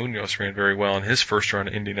 Carlos Munoz ran very well in his first run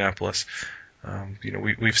at Indianapolis.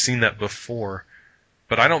 We've seen that before,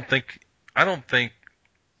 but I don't think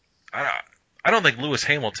Lewis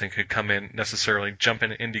Hamilton could come in necessarily, jump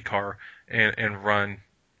in an IndyCar and run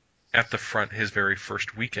at the front his very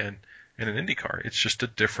first weekend in an IndyCar. It's just a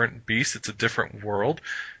different beast. It's a different world.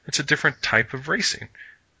 It's a different type of racing.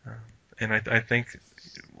 And I think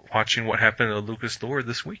watching what happened to Lucas Luhr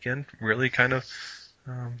this weekend really kind of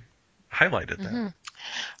highlighted that. Mm-hmm.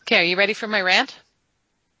 Okay, are you ready for my rant?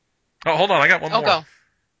 Oh, hold on. I got one more. Go.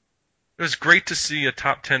 It was great to see a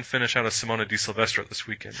top 10 finish out of Simona Di Silvestro this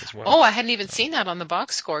weekend as well. Oh, I hadn't even seen that on the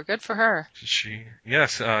box score. Good for her.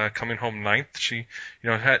 Coming home ninth. She,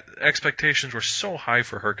 had expectations were so high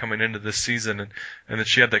for her coming into this season, and then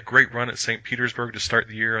she had that great run at St. Petersburg to start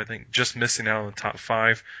the year. I think just missing out on the top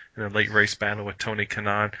 5 in a late race battle with Tony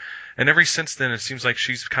Kanaan. And ever since then, it seems like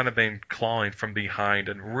she's kind of been clawing from behind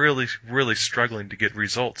and really, really struggling to get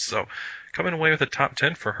results. So coming away with a top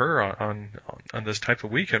 10 for her on this type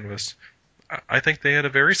of weekend was, I think they had a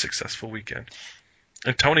very successful weekend.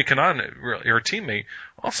 And Tony Kanaan, her teammate,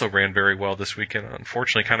 also ran very well this weekend.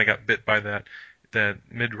 Unfortunately, kind of got bit by that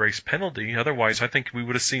mid-race penalty. Otherwise, I think we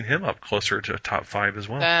would have seen him up closer to a top 5 as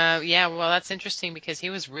well. Well, that's interesting because he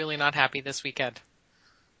was really not happy this weekend.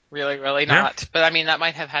 Really, really not. Yeah. But, I mean, that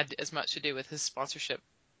might have had as much to do with his sponsorship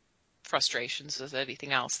frustrations as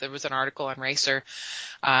anything else. There was an article on Racer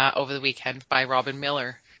over the weekend by Robin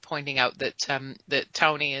Miller pointing out that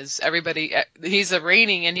Tony is he's a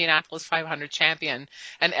reigning Indianapolis 500 champion,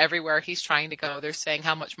 and everywhere he's trying to go, they're saying,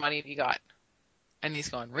 how much money have you got? And he's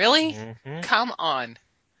going, really? Mm-hmm. Come on.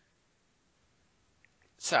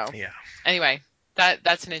 So, anyway,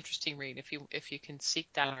 that's an interesting read. If you can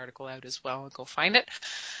seek that article out as well and go find it.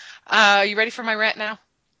 You ready for my rant now?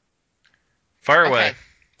 Fire away. Okay.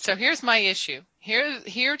 So here's my issue.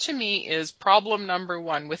 Here to me is problem number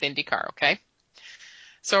 1 with IndyCar, okay?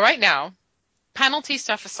 So right now, penalty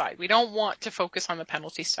stuff aside, we don't want to focus on the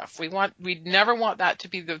penalty stuff. We never want that to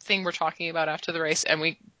be the thing we're talking about after the race, and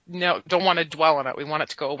we don't want to dwell on it. We want it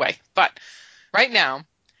to go away. But right now,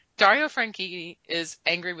 Dario Franchitti is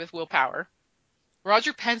angry with Will Power.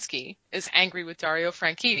 Roger Penske is angry with Dario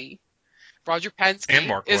Franchitti. Roger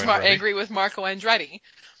Penske is angry with Marco Andretti.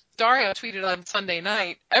 Dario tweeted on Sunday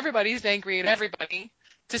night, everybody's angry at everybody.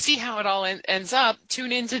 To see how it all ends up,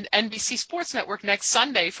 tune into NBC Sports Network next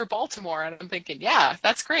Sunday for Baltimore. And I'm thinking, yeah,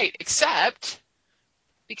 that's great, except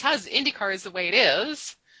because IndyCar is the way it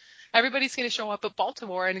is, everybody's going to show up at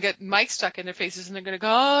Baltimore and get mics stuck in their faces, and they're going to go,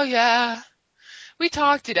 oh, yeah, we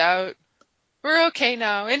talked it out. We're okay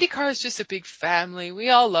now. IndyCar is just a big family.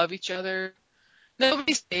 We all love each other.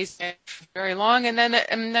 Nobody stays there for very long, and then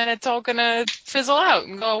it's all going to fizzle out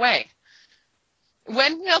and go away.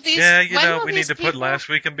 When will these? Yeah, we need to put last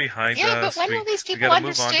weekend behind us. Yeah, but when will these people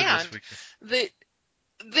understand that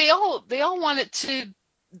they all want it to?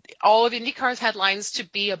 All of IndyCar's headlines to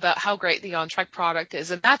be about how great the on-track product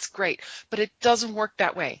is, and that's great, but it doesn't work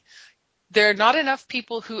that way. There are not enough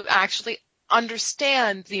people who actually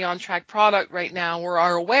understand the on-track product right now or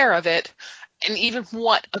are aware of it, and even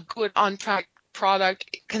what a good on-track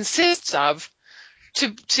product consists of.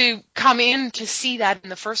 To come in to see that in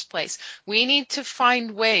the first place. We need to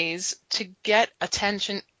find ways to get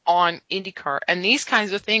attention on IndyCar. And these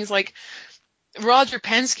kinds of things, like Roger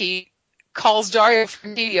Penske calls Dario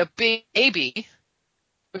Franchitti a big baby,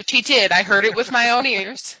 which he did. I heard it with my own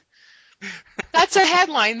ears. That's a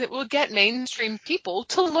headline that will get mainstream people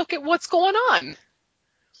to look at what's going on.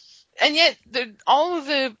 And yet all of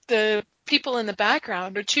the people in the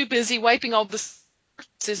background are too busy wiping all the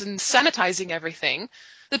and sanitizing everything,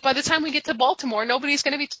 that by the time we get to Baltimore, nobody's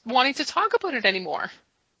going to be wanting to talk about it anymore.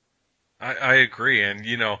 I agree, and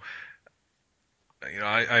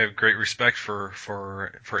I have great respect for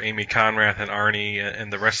Amy Conrath and Arnie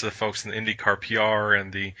and the rest of the folks in the IndyCar PR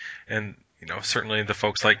and certainly the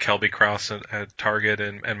folks like Kelby Krause at Target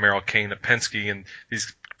and Merrill Kane at Penske and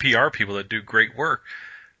these PR people that do great work.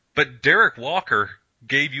 But Derek Walker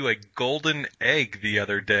gave you a golden egg the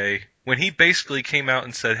other day when he basically came out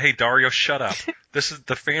and said, hey, Dario, shut up.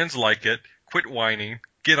 The fans like it. Quit whining.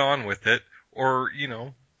 Get on with it. Or,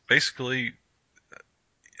 basically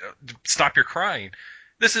stop your crying.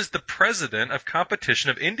 This is the president of competition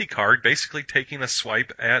of IndyCar basically taking a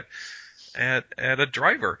swipe at a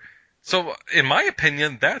driver. So, in my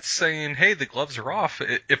opinion, that's saying, hey, the gloves are off.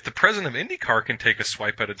 If the president of IndyCar can take a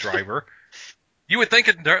swipe at a driver, You would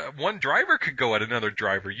think one driver could go at another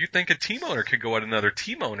driver. You think a team owner could go at another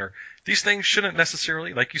team owner. These things shouldn't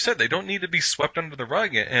necessarily, like you said, they don't need to be swept under the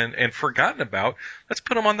rug and forgotten about. Let's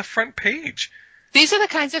put them on the front page. These are the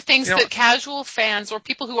kinds of things that casual fans or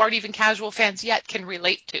people who aren't even casual fans yet can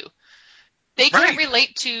relate to. They can't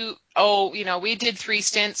relate to, we did 3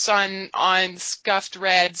 stints on scuffed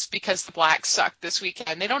reds because the blacks sucked this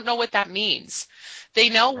weekend. They don't know what that means. They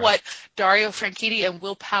know what Dario Franchitti and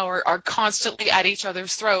Will Power are constantly at each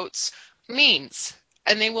other's throats means.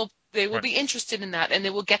 And they will be interested in that, and they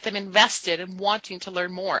will get them invested and wanting to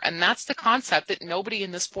learn more. And that's the concept that nobody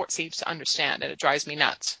in the sport seems to understand, and it drives me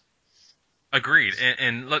nuts. Agreed,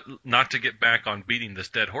 and not to get back on beating this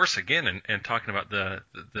dead horse again and talking about the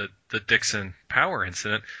Dixon Power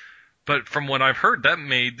incident, but from what I've heard, that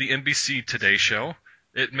made the NBC Today show.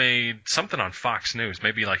 It made something on Fox News,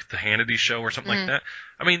 maybe like the Hannity show or something like that.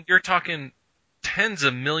 I mean, you're talking tens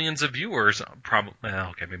of millions of viewers, probably. Well,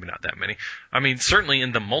 okay, maybe not that many. I mean, certainly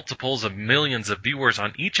in the multiples of millions of viewers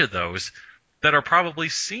on each of those that are probably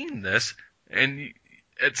seeing this, and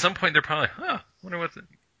at some point they're probably, wonder what.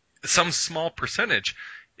 Some small percentage.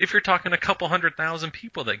 If you're talking a couple 100,000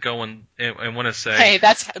 people that go and want to say, hey,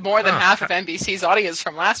 that's more than half of NBC's audience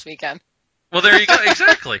from last weekend. Well, there you go.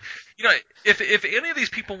 Exactly. If any of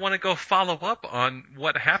these people want to go follow up on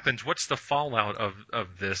what happens, what's the fallout of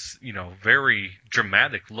this, very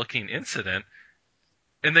dramatic looking incident,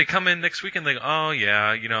 and they come in next week and they go, oh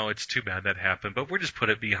yeah, it's too bad that happened, but we'll just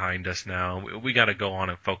put it behind us now. We got to go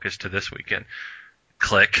on and focus to this weekend.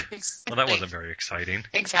 Click. Well, that wasn't very exciting.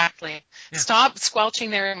 Exactly. Yeah. Stop squelching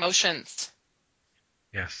their emotions.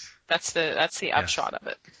 Yes. That's the upshot of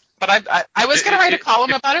it. But I was going to write a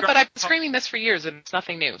column about it, but I've been screaming this for years, and it's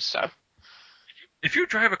nothing new. So. If you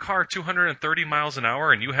drive a car 230 miles an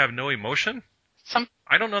hour and you have no emotion,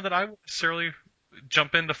 I don't know that I would necessarily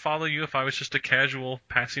jump in to follow you if I was just a casual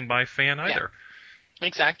passing by fan either. Yeah.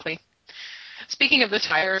 Exactly. Speaking of the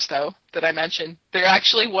tires, though, that I mentioned, there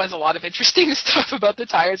actually was a lot of interesting stuff about the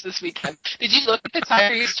tires this weekend. Did you look at the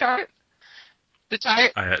tire use chart? The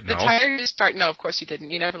tire use chart. No, of course you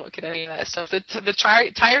didn't. You never look at any of that stuff.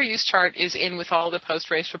 The tire use chart is in with all the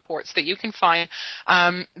post-race reports that you can find.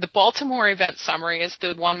 The Baltimore event summary is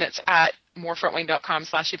the one that's at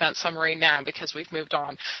morefrontwing.com/event summary now because we've moved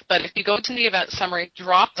on. But if you go to the event summary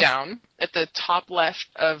drop down at the top left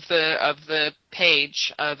of the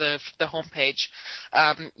page, the home page,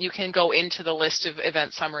 you can go into the list of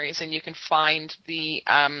event summaries and you can find the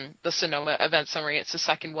Sonoma event summary. It's the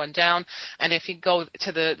second one down. And if you go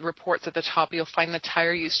to the reports at the top, you'll find the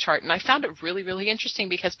tire use chart. And I found it really, really interesting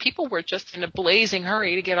because people were just in a blazing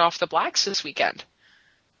hurry to get off the blacks this weekend.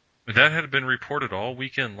 That had been reported all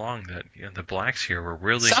weekend long that the blacks here were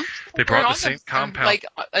really they brought the same compound like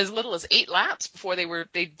as little as 8 laps before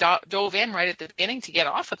they dove in right at the beginning to get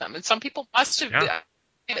off of them, and some people must have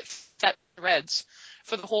set the reds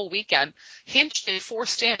for the whole weekend. Hinch did 4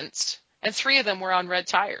 stints, and 3 of them were on red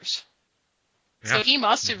tires, so he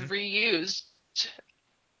must have reused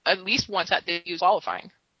at least once that they used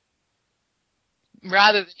qualifying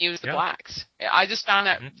rather than use the blacks. I just found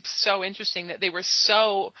that so interesting that they were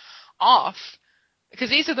so off,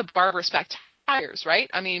 because these are the Barber spec tires, right?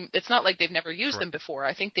 I mean, it's not like they've never used them before.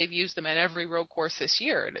 I think they've used them at every road course this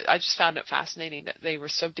year. And I just found it fascinating that they were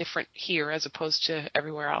so different here as opposed to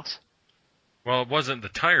everywhere else. Well, it wasn't the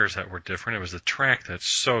tires that were different. It was the track that's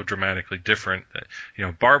so dramatically different.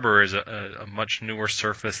 That, Barber is a much newer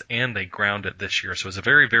surface, and they ground it this year. So it's a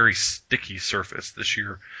very, very sticky surface this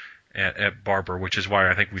year at Barber, which is why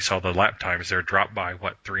I think we saw the lap times there drop by,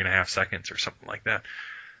 3.5 seconds or something like that.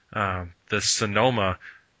 The Sonoma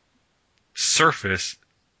surface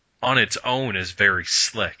on its own is very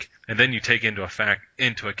slick. And then you take into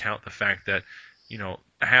account the fact that,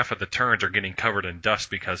 half of the turns are getting covered in dust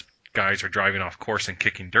because guys are driving off course and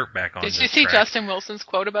kicking dirt back on the track. Did you see Justin Wilson's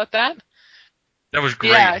quote about that? That was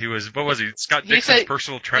great. Yeah. He was, what was he, Scott Dixon's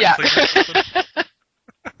personal track cleaner or something?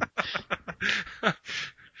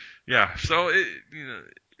 Yeah, so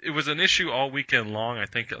it was an issue all weekend long. I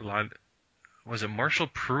think was it Marshall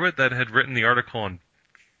Pruitt that had written the article on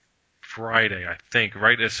Friday, I think,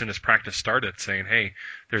 right as soon as practice started, saying, hey,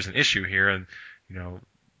 there's an issue here, and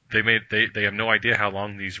they have no idea how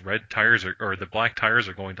long these red tires or the black tires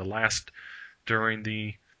are going to last during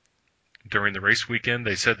the race weekend.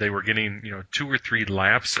 They said they were getting 2 or 3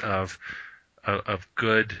 laps of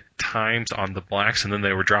good times on the blacks, and then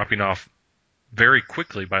they were dropping off very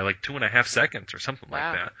quickly by 2.5 seconds or something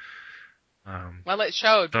like that. Well, it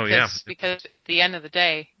showed because at the end of the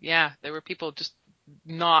day, there were people just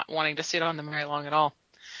not wanting to sit on them very long at all.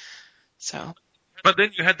 So But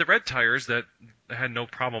then you had the red tires that had no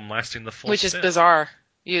problem lasting the full Which is stint. bizarre.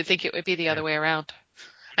 You would think it would be the other way around.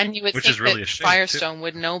 And you would Which think is really that a shame, Firestone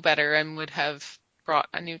would know better and would have brought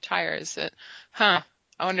a new tire. Is it? I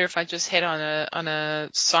wonder if I just hit on a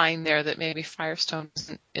sign there that maybe Firestone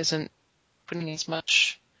isn't putting as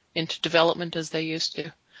much into development as they used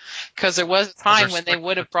to. Because there was a time when they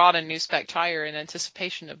would have brought a new spec tire in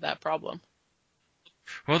anticipation of that problem.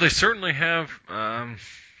 Well, they certainly have, how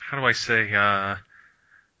do I say,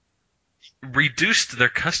 reduced their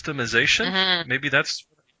customization. Mm-hmm. Maybe that's,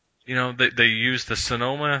 they use the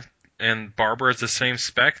Sonoma and Barber as the same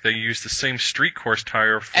spec. They use the same street course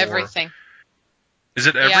tire for everything. Is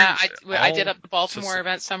it every? Yeah, I did up the Baltimore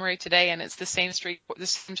event summary today, and it's the same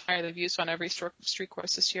tire they've used on every street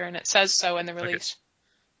course this year, and it says so in the release.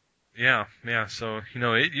 Okay. Yeah. So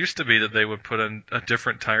it used to be that they would put a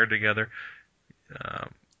different tire together.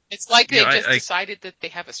 It's like they just decided that they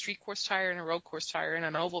have a street course tire and a road course tire and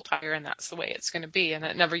an oval tire, and that's the way it's going to be, and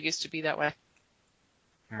it never used to be that way.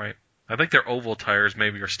 Right. I think their oval tires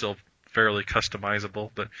maybe are still fairly customizable,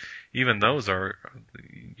 but even those are.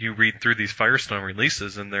 You read through these Firestone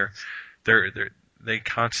releases, and they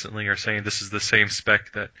constantly are saying this is the same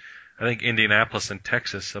spec that I think Indianapolis and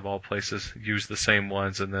Texas, of all places, use the same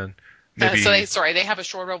ones, and then maybe. They have a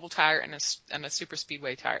short oval tire and a super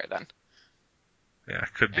speedway tire then. Yeah,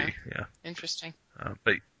 could be. Yeah. Interesting.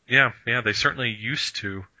 But they certainly used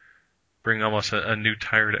to bring almost a new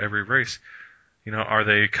tire to every race. Are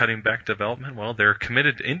they cutting back development? Well, they're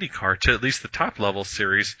committed to IndyCar, to at least the top level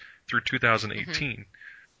series through 2018.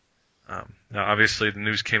 Mm-hmm. Now, obviously, the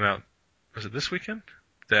news came out, was it this weekend?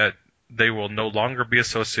 That they will no longer be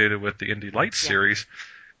associated with the Indy Lights series.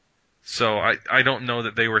 So I don't know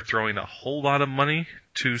that they were throwing a whole lot of money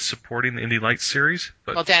to supporting the Indy Lights series.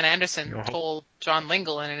 But, Dan Anderson told John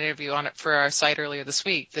Lingle in an interview on it for our site earlier this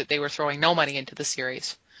week that they were throwing no money into the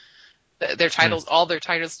series. Their titles, all their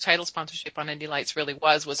title sponsorship on Indy Lights really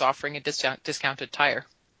was offering a discounted tire.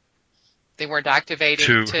 They weren't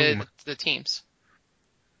activating to the teams.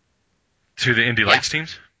 To the Indy Lights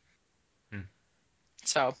teams?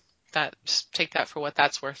 So just take that for what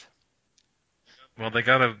that's worth. Well, they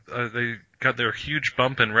got their huge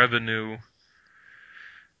bump in revenue.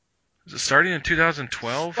 Was it starting in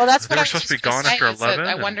 2012? Well, that's they were supposed to be gone after 11.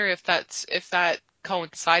 I wonder if that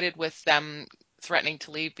coincided with them threatening to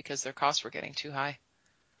leave because their costs were getting too high.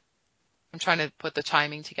 I'm trying to put the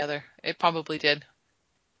timing together. It probably did.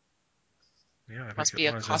 Yeah, it must be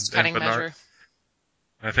a cost-cutting measure.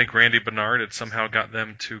 I think Randy Bernard had somehow got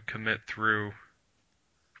them to commit through.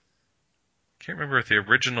 I can't remember if the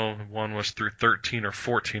original one was through 13 or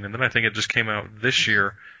 14, and then I think it just came out this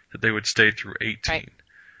year that they would stay through 18. Right.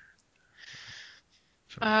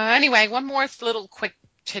 So. Anyway, one more little quick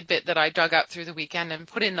tidbit that I dug up through the weekend and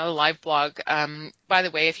put in the live blog. By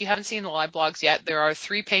the way, if you haven't seen the live blogs yet, there are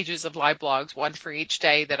 3 pages of live blogs, one for each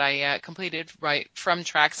day that I completed right from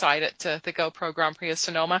trackside at the GoPro Grand Prix of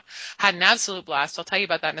Sonoma. Had an absolute blast. I'll tell you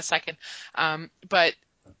about that in a second. But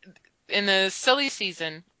in the silly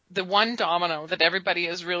season, the one domino that everybody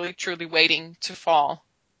is really truly waiting to fall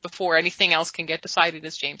before anything else can get decided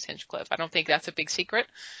is James Hinchcliffe. I don't think that's a big secret.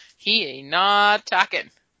 He ain't not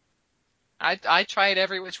talking. I tried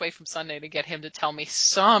every which way from Sunday to get him to tell me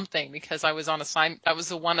something because I was on assignment. That was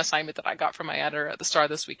the one assignment that I got from my editor at the Star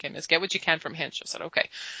this weekend is get what you can from Hinch. I said, okay.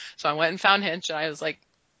 So I went and found Hinch and I was like,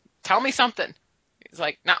 tell me something. He's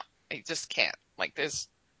like, no, I just can't. Like this.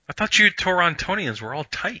 I thought you Torontonians were all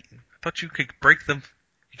tight. I thought you could break them.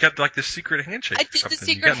 You got like the secret handshake. I did the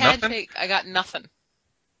secret handshake. I got nothing.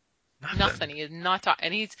 Nothing. He is not talking.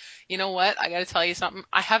 And he's, you know what? I got to tell you something.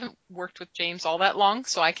 I haven't worked with James all that long,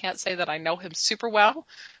 so I can't say that I know him super well.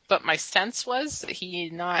 But my sense was that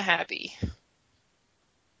he's not happy.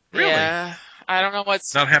 Really? Yeah. I don't know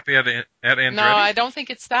what's. Not happy at Andretti? No, I don't think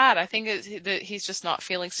it's that. I think that he's just not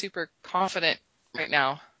feeling super confident right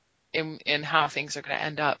now in how things are going to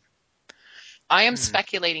end up. I am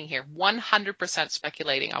speculating here, 100%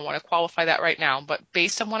 speculating. I want to qualify that right now. But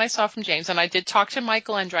based on what I saw from James, and I did talk to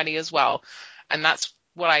Michael Andretti as well, and that's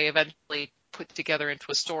what I eventually put together into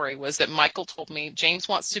a story, was that Michael told me, James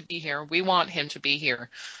wants to be here. We want him to be here.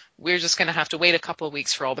 We're just going to have to wait a couple of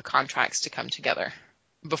weeks for all the contracts to come together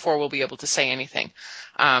before we'll be able to say anything.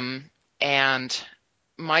 And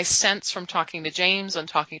my sense from talking to James and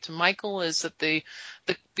talking to Michael is that the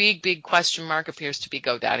big question mark appears to be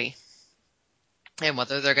GoDaddy. And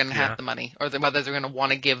whether they're going to have the money or whether they're going to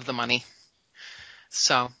want to give the money.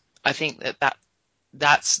 So I think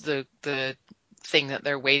that's the thing that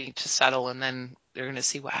they're waiting to settle, and then they're going to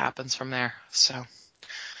see what happens from there. So,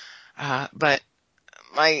 but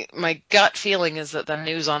my gut feeling is that the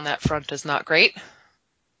news on that front is not great,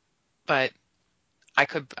 but I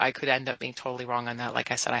could end up being totally wrong on that.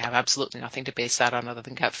 Like I said, I have absolutely nothing to base that on other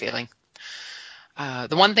than gut feeling.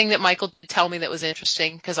 The one thing that Michael did tell me that was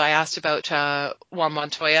interesting, because I asked about Juan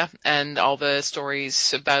Montoya and all the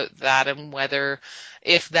stories about that, and whether,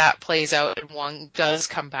 if that plays out and Juan does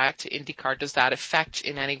come back to IndyCar, does that affect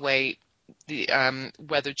in any way the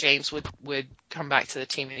whether James would come back to the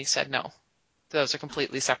team? And he said no. Those are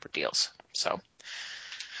completely separate deals. So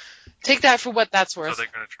take that for what that's worth. So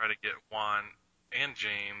they're going to try to get Juan and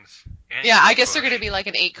James. And yeah, I guess Busch. they're going to be like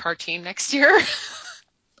an 8-car team next year.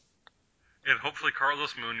 And hopefully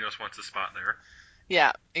Carlos Munoz wants a spot there.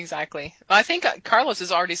 Yeah, exactly. Well, I think Carlos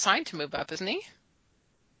is already signed to move up, isn't he?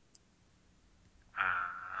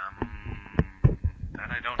 That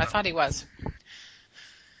I don't know. I thought he was.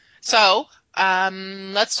 So,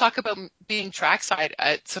 let's talk about being trackside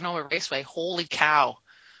at Sonoma Raceway. Holy cow.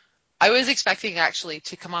 I was expecting actually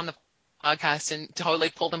to come on the podcast and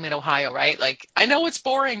totally pull them in Ohio, right? Like, I know it's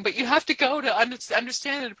boring, but you have to go to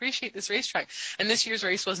understand and appreciate this racetrack. And this year's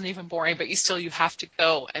race wasn't even boring, but you have to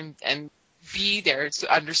go and be there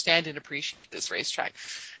to understand and appreciate this racetrack.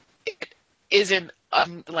 It is in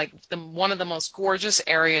one of the most gorgeous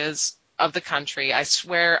areas of the country. I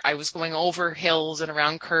swear I was going over hills and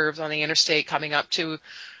around curves on the interstate coming up to,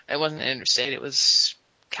 it wasn't an interstate, it was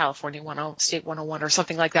California State 101 or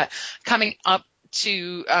something like that, coming up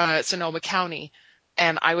to Sonoma County.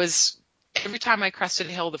 And every time I crested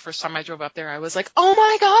a hill, the first time I drove up there, I was like, oh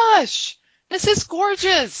my gosh, this is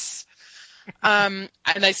gorgeous. And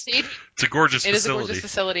I stayed. It's a gorgeous facility. It is a gorgeous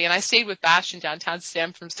facility. And I stayed with Bash in downtown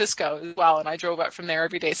San Francisco as well. And I drove up from there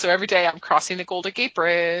every day. So every day I'm crossing the Golden Gate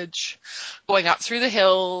Bridge, going up through the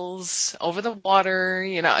hills, over the water.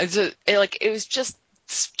 It was just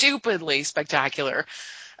stupidly spectacular.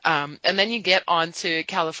 And then you get onto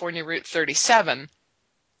California Route 37.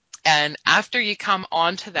 And after you come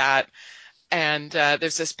onto that, and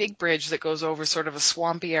there's this big bridge that goes over sort of a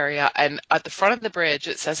swampy area, and at the front of the bridge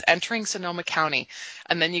it says entering Sonoma County,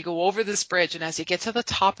 and then you go over this bridge, and as you get to the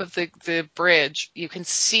top of the bridge, you can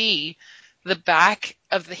see the back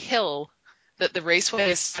of the hill that the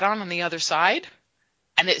raceway is set on the other side,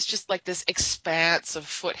 and it's just like this expanse of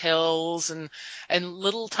foothills and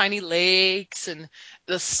little tiny lakes, and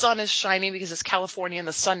the sun is shining because it's California and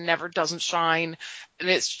the sun never doesn't shine, and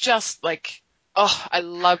it's just like, oh, I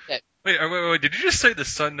loved it. Wait, did you just say the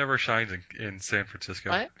sun never shines in San Francisco?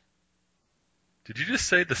 What? Did you just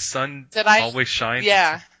say the sun always shines?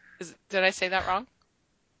 Yeah. Did I say that wrong?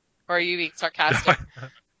 Or are you being sarcastic? No,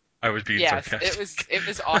 I was being sarcastic. It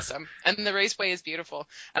was awesome. And the raceway is beautiful.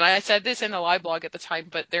 And I said this in the live blog at the time,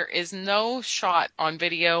 but there is no shot on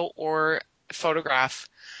video or photograph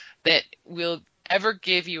that will ever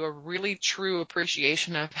give you a really true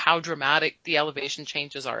appreciation of how dramatic the elevation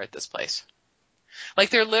changes are at this place. Like,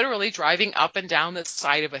 they're literally driving up and down the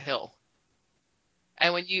side of a hill.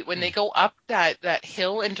 And when they go up that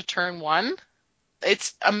hill into turn 1,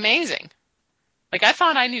 it's amazing. Like, I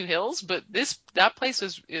thought I knew hills, but that place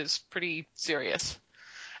is pretty serious.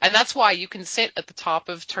 And that's why you can sit at the top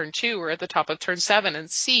of turn 2 or at the top of turn 7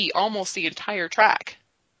 and see almost the entire track.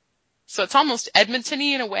 So it's almost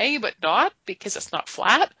Edmonton-y in a way, but not, because it's not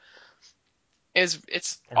flat.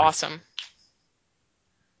 It's awesome.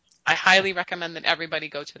 I highly recommend that everybody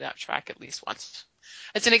go to that track at least once.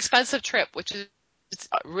 It's an expensive trip, which is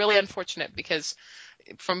really unfortunate, because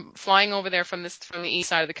from flying over there from the east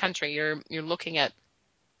side of the country, you're looking at,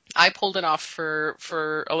 I pulled it off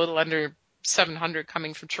for a little under $700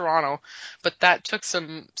 coming from Toronto, but that took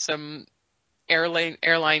some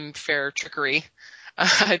airline fare trickery.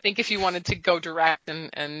 I think if you wanted to go direct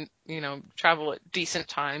and travel at decent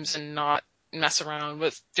times and not mess around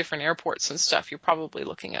with different airports and stuff, you're probably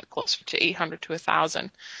looking at closer to $800 to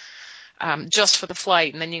 $1,000 just for the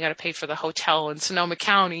flight, and then you got to pay for the hotel in Sonoma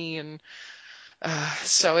County, and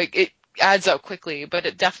so it adds up quickly. But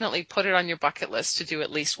it definitely put it on your bucket list to do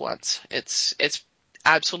at least once. It's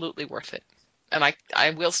absolutely worth it, and I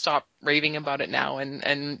will stop raving about it now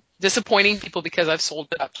and disappointing people because I've sold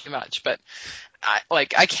it up too much. But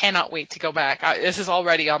I cannot wait to go back. This is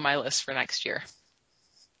already on my list for next year.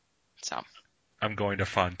 So. I'm going to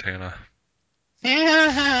Fontana.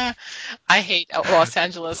 I hate Los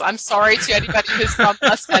Angeles. I'm sorry to anybody who's from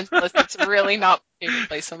Los Angeles. It's really not my favorite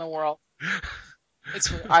place in the world.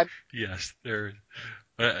 Yes, the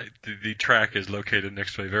track is located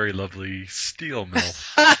next to a very lovely steel mill.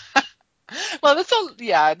 Well,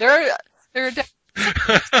 there are the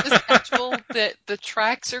schedule that the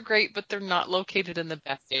tracks are great, but they're not located in the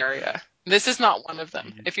best area. This is not one of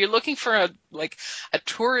them. If you're looking for a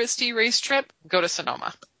touristy race trip, go to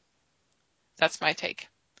Sonoma. That's my take.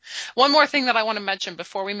 One more thing that I want to mention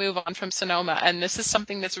before we move on from Sonoma, and this is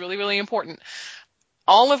something that's really, really important.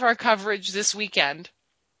 All of our coverage this weekend,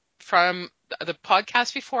 from the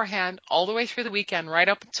podcast beforehand all the way through the weekend, right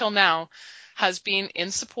up until now, has been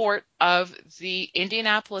in support of the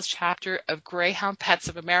Indianapolis chapter of Greyhound Pets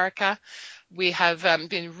of America. We have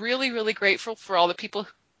been really, really grateful for all the people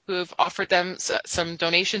who have offered them some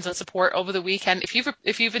donations and support over the weekend.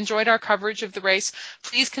 If you've enjoyed our coverage of the race,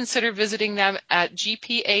 please consider visiting them at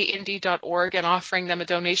gpaindy.org and offering them a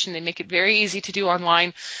donation. They make it very easy to do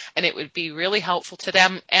online, and it would be really helpful to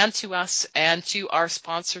them and to us and to our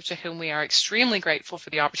sponsor, to whom we are extremely grateful for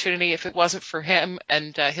the opportunity. If it wasn't for him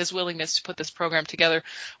and his willingness to put this program together,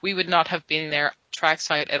 we would not have been there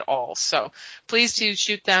trackside at all. So please do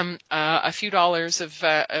shoot them a few dollars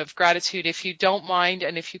of gratitude if you don't mind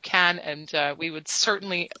and if you can, and we would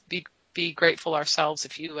certainly be grateful ourselves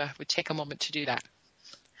if you would take a moment to do that.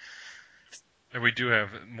 And we do have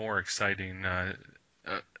more exciting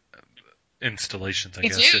installations, I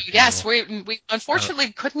guess. We do, yes. We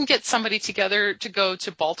unfortunately couldn't get somebody together to go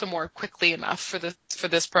to Baltimore quickly enough for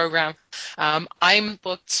this program. I'm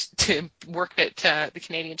booked to work at the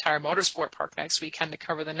Canadian Tire Motorsport Park next weekend to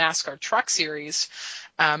cover the NASCAR Truck Series,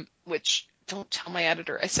 which, don't tell my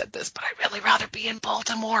editor I said this, but I'd really rather be in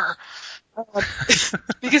Baltimore.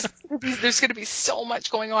 Because there's going to be so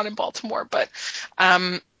much going on in Baltimore, but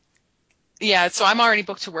yeah, so I'm already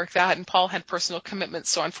booked to work that, and Paul had personal commitments,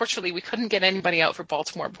 so unfortunately we couldn't get anybody out for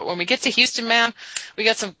Baltimore. But when we get to Houston, man, we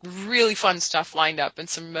got some really fun stuff lined up and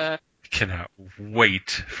some. Cannot wait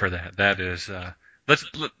for that. That is.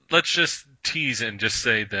 Let's just tease and just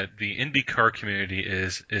say that the IndyCar community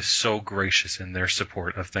is so gracious in their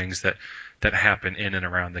support of things that happen in and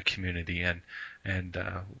around the community, and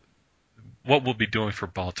what we'll be doing for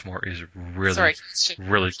Baltimore is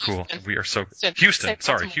really cool. We are so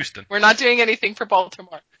Houston. We're not doing anything for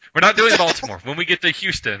Baltimore. We're not doing Baltimore. When we get to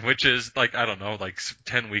Houston, which is 10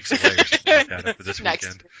 weeks away or something like that after this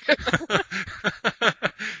weekend.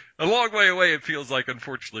 A long way away, it feels like,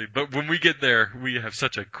 unfortunately. But when we get there, we have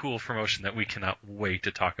such a cool promotion that we cannot wait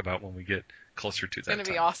to talk about when we get closer to that. It's going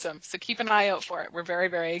to be awesome. So keep an eye out for it. We're very,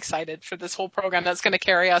 very excited for this whole program that's going to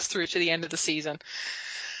carry us through to the end of the season.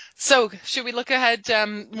 So should we look ahead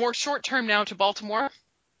more short-term now to Baltimore?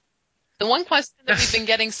 The one question that we've been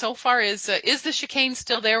getting so far is the chicane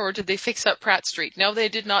still there, or did they fix up Pratt Street? No, they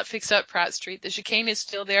did not fix up Pratt Street. The chicane is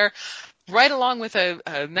still there, right along with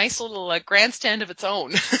a nice little grandstand of its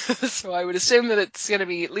own. So I would assume that it's going to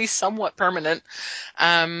be at least somewhat permanent.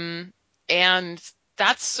 And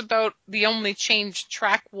that's about the only change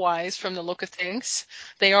track-wise from the look of things.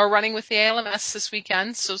 They are running with the ALMS this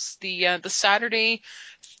weekend, so the Saturday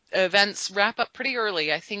events wrap up pretty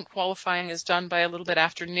early. I think qualifying is done by a little bit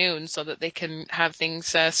after noon so that they can have things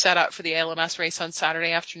set up for the ALMS race on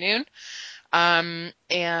Saturday afternoon.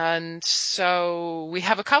 And so we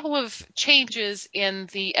have a couple of changes in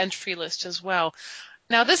the entry list as well.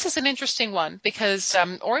 Now, this is an interesting one because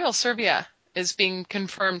Oriol Servia is being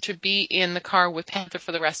confirmed to be in the car with Panther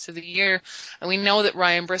for the rest of the year. And we know that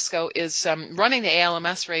Ryan Briscoe is running the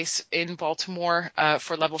ALMS race in Baltimore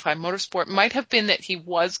for Level 5 Motorsport. Might have been that he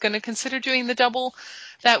was going to consider doing the double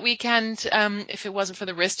that weekend if it wasn't for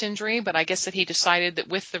the wrist injury, but I guess that he decided that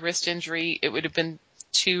with the wrist injury it would have been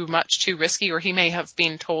too risky, or he may have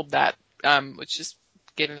been told that, which is,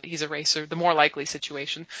 given he's a racer, the more likely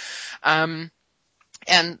situation.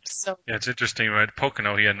 And so yeah, it's interesting. At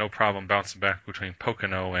Pocono, he had no problem bouncing back between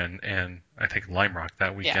Pocono and I think Lime Rock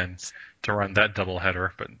that weekend to run that doubleheader.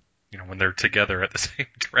 But when they're together at the same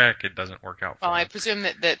track, it doesn't work out. Well, I presume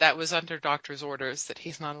that was under doctor's orders that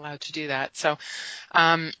he's not allowed to do that. So,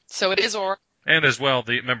 so it is. And as well,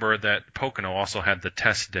 remember that Pocono also had the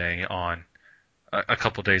test day on a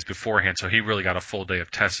couple days beforehand, so he really got a full day of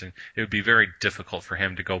testing. It would be very difficult for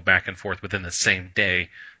him to go back and forth within the same day,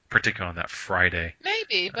 particularly on that Friday.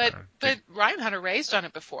 Maybe, but Ryan Hunter-Reay's done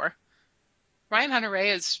it before. Ryan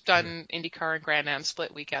Hunter-Reay has done IndyCar and Grand Am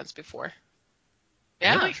split weekends before.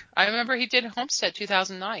 Yeah, really? I remember he did Homestead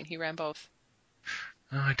 2009. He ran both.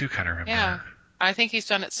 Oh, I do kind of remember. Yeah, that. I think he's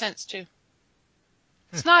done it since too.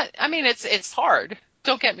 It's not. I mean, it's hard.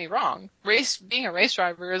 Don't get me wrong. Being a race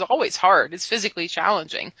driver is always hard. It's physically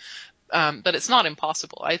challenging. But it's not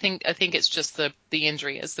impossible. I think it's just the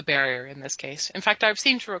injury is the barrier in this case. In fact, I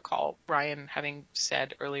seem to recall Ryan having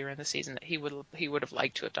said earlier in the season that he would have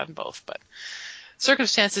liked to have done both, but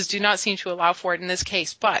circumstances do not seem to allow for it in this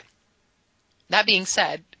case. But that being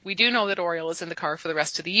said, we do know that Oriol is in the car for the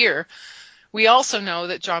rest of the year, We also know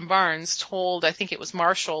that John Barnes told, I think it was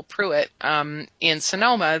Marshall Pruitt in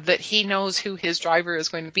Sonoma, that he knows who his driver is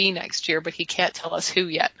going to be next year, but he can't tell us who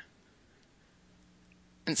yet.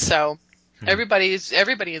 And so everybody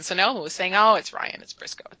in Sonoma was saying, oh, it's Ryan, it's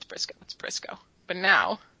Briscoe, it's Briscoe, it's Briscoe. But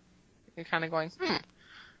now you're kind of going,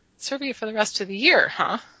 Serbia for the rest of the year,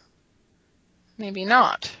 huh? Maybe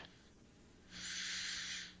not.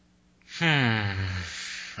 I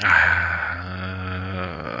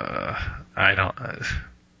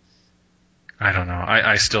don't know.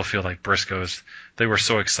 I still feel like Briscoe's. They were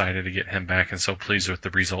so excited to get him back and so pleased with the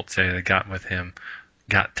results they had gotten with him,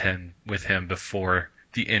 got 10 with him before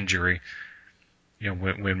the injury. You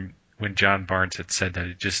know, when John Barnes had said that,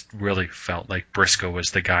 it just really felt like Briscoe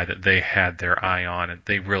was the guy that they had their eye on, and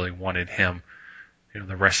they really wanted him. You know,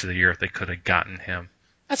 the rest of the year if they could have gotten him.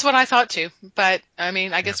 That's what I thought too, but I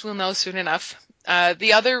mean, I guess we'll know soon enough.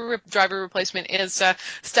 The other driver replacement is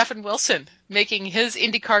Stefan Wilson making his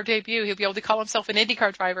IndyCar debut. He'll be able to call himself an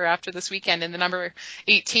IndyCar driver after this weekend in the number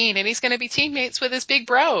 18, and he's going to be teammates with his big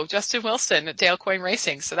bro, Justin Wilson, at Dale Coyne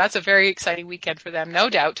Racing. So that's a very exciting weekend for them, no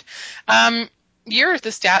doubt. You're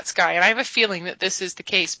the stats guy, and I have a feeling that this is the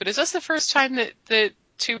case, but is this the first time that the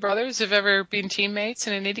two brothers have ever been teammates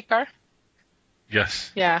in an IndyCar?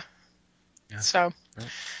 Yes. Yeah. So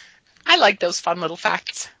I like those fun little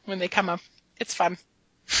facts when they come up. It's fun.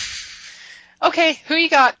 Okay, who you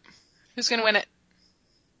got? Who's going to win it?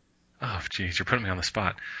 Oh, geez, you're putting me on the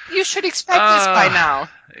spot. You should expect this by now.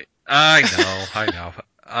 I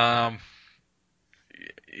know.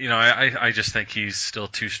 You know, I just think he's still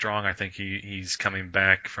too strong. I think he's coming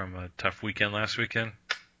back from a tough weekend last weekend.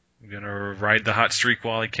 I'm going to ride the hot streak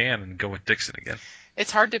while he can and go with Dixon again.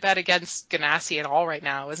 It's hard to bet against Ganassi at all right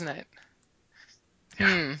now, isn't it?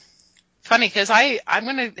 Yeah. Funny, because I'm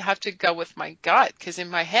going to have to go with my gut, because in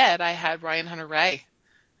my head I had Ryan Hunter-Reay.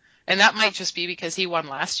 And that might just be because he won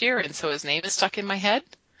last year, and so his name is stuck in my head.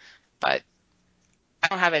 But I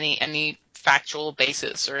don't have any factual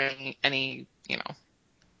basis or any you know.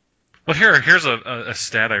 Well, here's a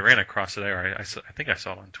stat I ran across today. Or I think I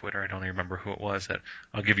saw it on Twitter. I don't even remember who it was. That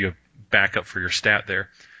I'll give you a backup for your stat there.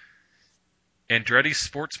 Andretti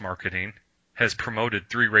Sports Marketing has promoted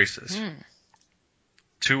 3 races.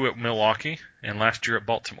 2 at Milwaukee and last year at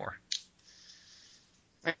Baltimore.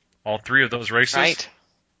 All 3 of those races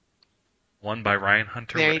won by Ryan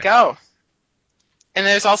Hunter-Reay. There you go. And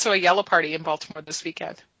there's also a yellow party in Baltimore this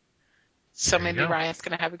weekend. So maybe Ryan's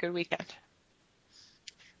going to have a good weekend.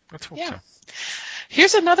 Let's hope so.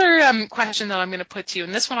 Here's another question that I'm going to put to you,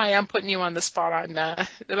 and this one I am putting you on the spot on,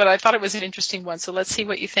 but I thought it was an interesting one, so let's see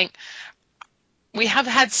what you think. We have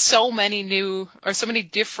had so many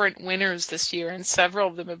different winners this year, and several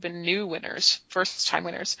of them have been new winners, first-time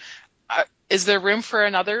winners. Is there room for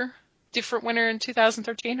another different winner in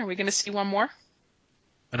 2013? Are we going to see one more?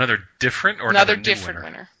 Another different or another new different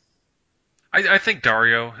winner? I think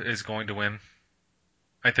Dario is going to win.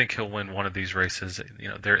 I think he'll win one of these races. You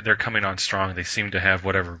know, they're coming on strong. They seem to have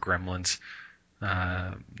whatever gremlins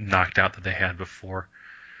knocked out that they had before.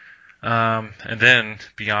 And then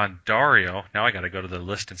beyond Dario, now I got to go to the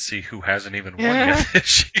list and see who hasn't even won yet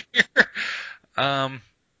this year. I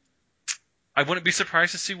wouldn't be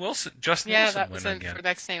surprised to see Justin Wilson win again. Yeah, that was the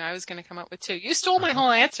next name I was going to come up with too. You stole my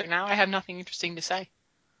whole answer. Now I have nothing interesting to say.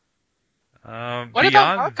 What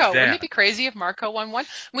about Marco? Wouldn't it be crazy if Marco won one?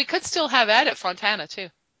 We could still have Ed at Fontana too.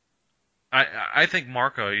 I think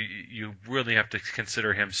Marco, you really have to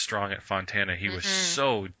consider him strong at Fontana. He was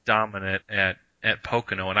so dominant at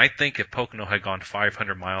Pocono, and I think if Pocono had gone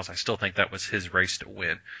 500 miles, I still think that was his race to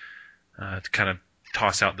win, to kind of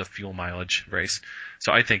toss out the fuel mileage race.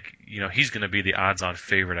 So I think he's going to be the odds-on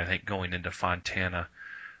favorite, I think, going into Fontana.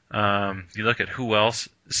 You look at who else.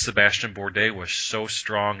 Sebastian Bourdais was so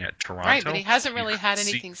strong at Toronto. Right, but he hasn't really had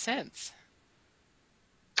anything since.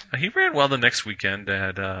 He ran well the next weekend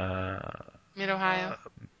at Mid-Ohio.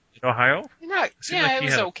 Mid-Ohio? It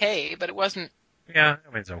was okay, but it wasn't. Yeah,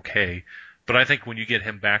 I mean, it's okay. But I think when you get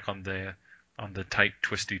him back on the tight,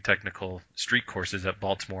 twisty, technical street courses at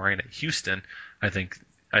Baltimore and at Houston, I think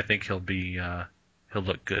he'll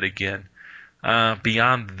look good again.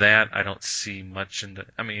 Beyond that, I don't see much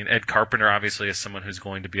Ed Carpenter obviously is someone who's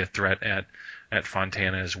going to be a threat at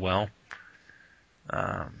Fontana as well.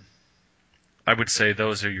 I would say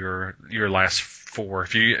those are your last 4.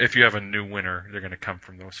 If you have a new winner, they're going to come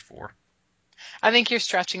from those 4. I think you're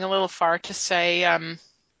stretching a little far to say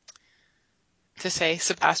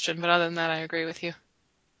Sebastian, but other than that, I agree with you.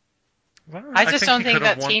 Well, I just don't think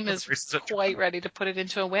that team is quite ready to put it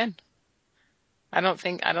into a win. I don't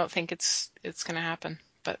think it's going to happen.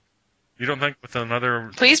 But You don't think with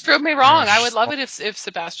another? Please prove me wrong. I would love it if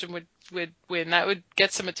Sebastian would win. That would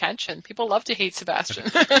get some attention. People love to hate Sebastian.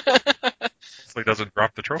 Hopefully, doesn't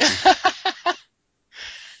drop the trophy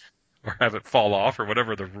or have it fall off or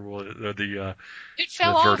whatever the rule or the It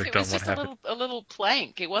fell the off. verdict It was on what just happened. a little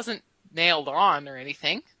plank. It wasn't nailed on or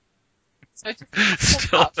anything. So it just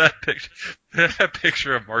Still, off. that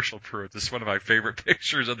picture of Marshall Pruitt is one of my favorite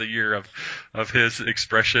pictures of the year of his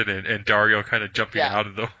expression and Dario kind of jumping Yeah. out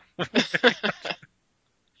of the.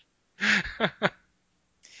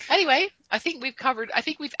 Anyway, I think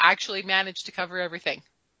we've actually managed to cover everything.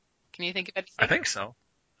 Can you think of anything? I think so.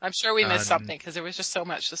 I'm sure we missed something because there was just so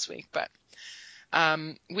much this week. But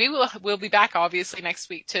we'll be back obviously next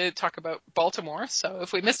week to talk about Baltimore. So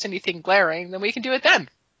if we missed anything glaring, then we can do it then.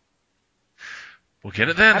 We'll get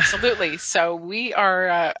it then. Absolutely. So we are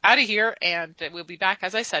out of here, and we'll be back,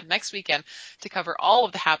 as I said, next weekend to cover all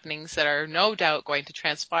of the happenings that are no doubt going to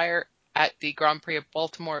transpire at the Grand Prix of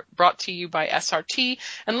Baltimore, brought to you by SRT.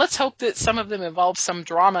 And let's hope that some of them involve some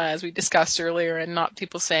drama, as we discussed earlier, and not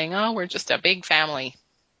people saying, oh, we're just a big family.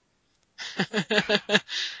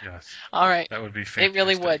 Yes. All right. That would be fantastic. It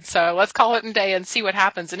really would. So let's call it a day and see what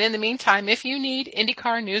happens. And in the meantime, if you need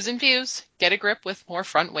IndyCar news and views, get a grip with More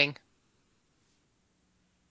Front Wing.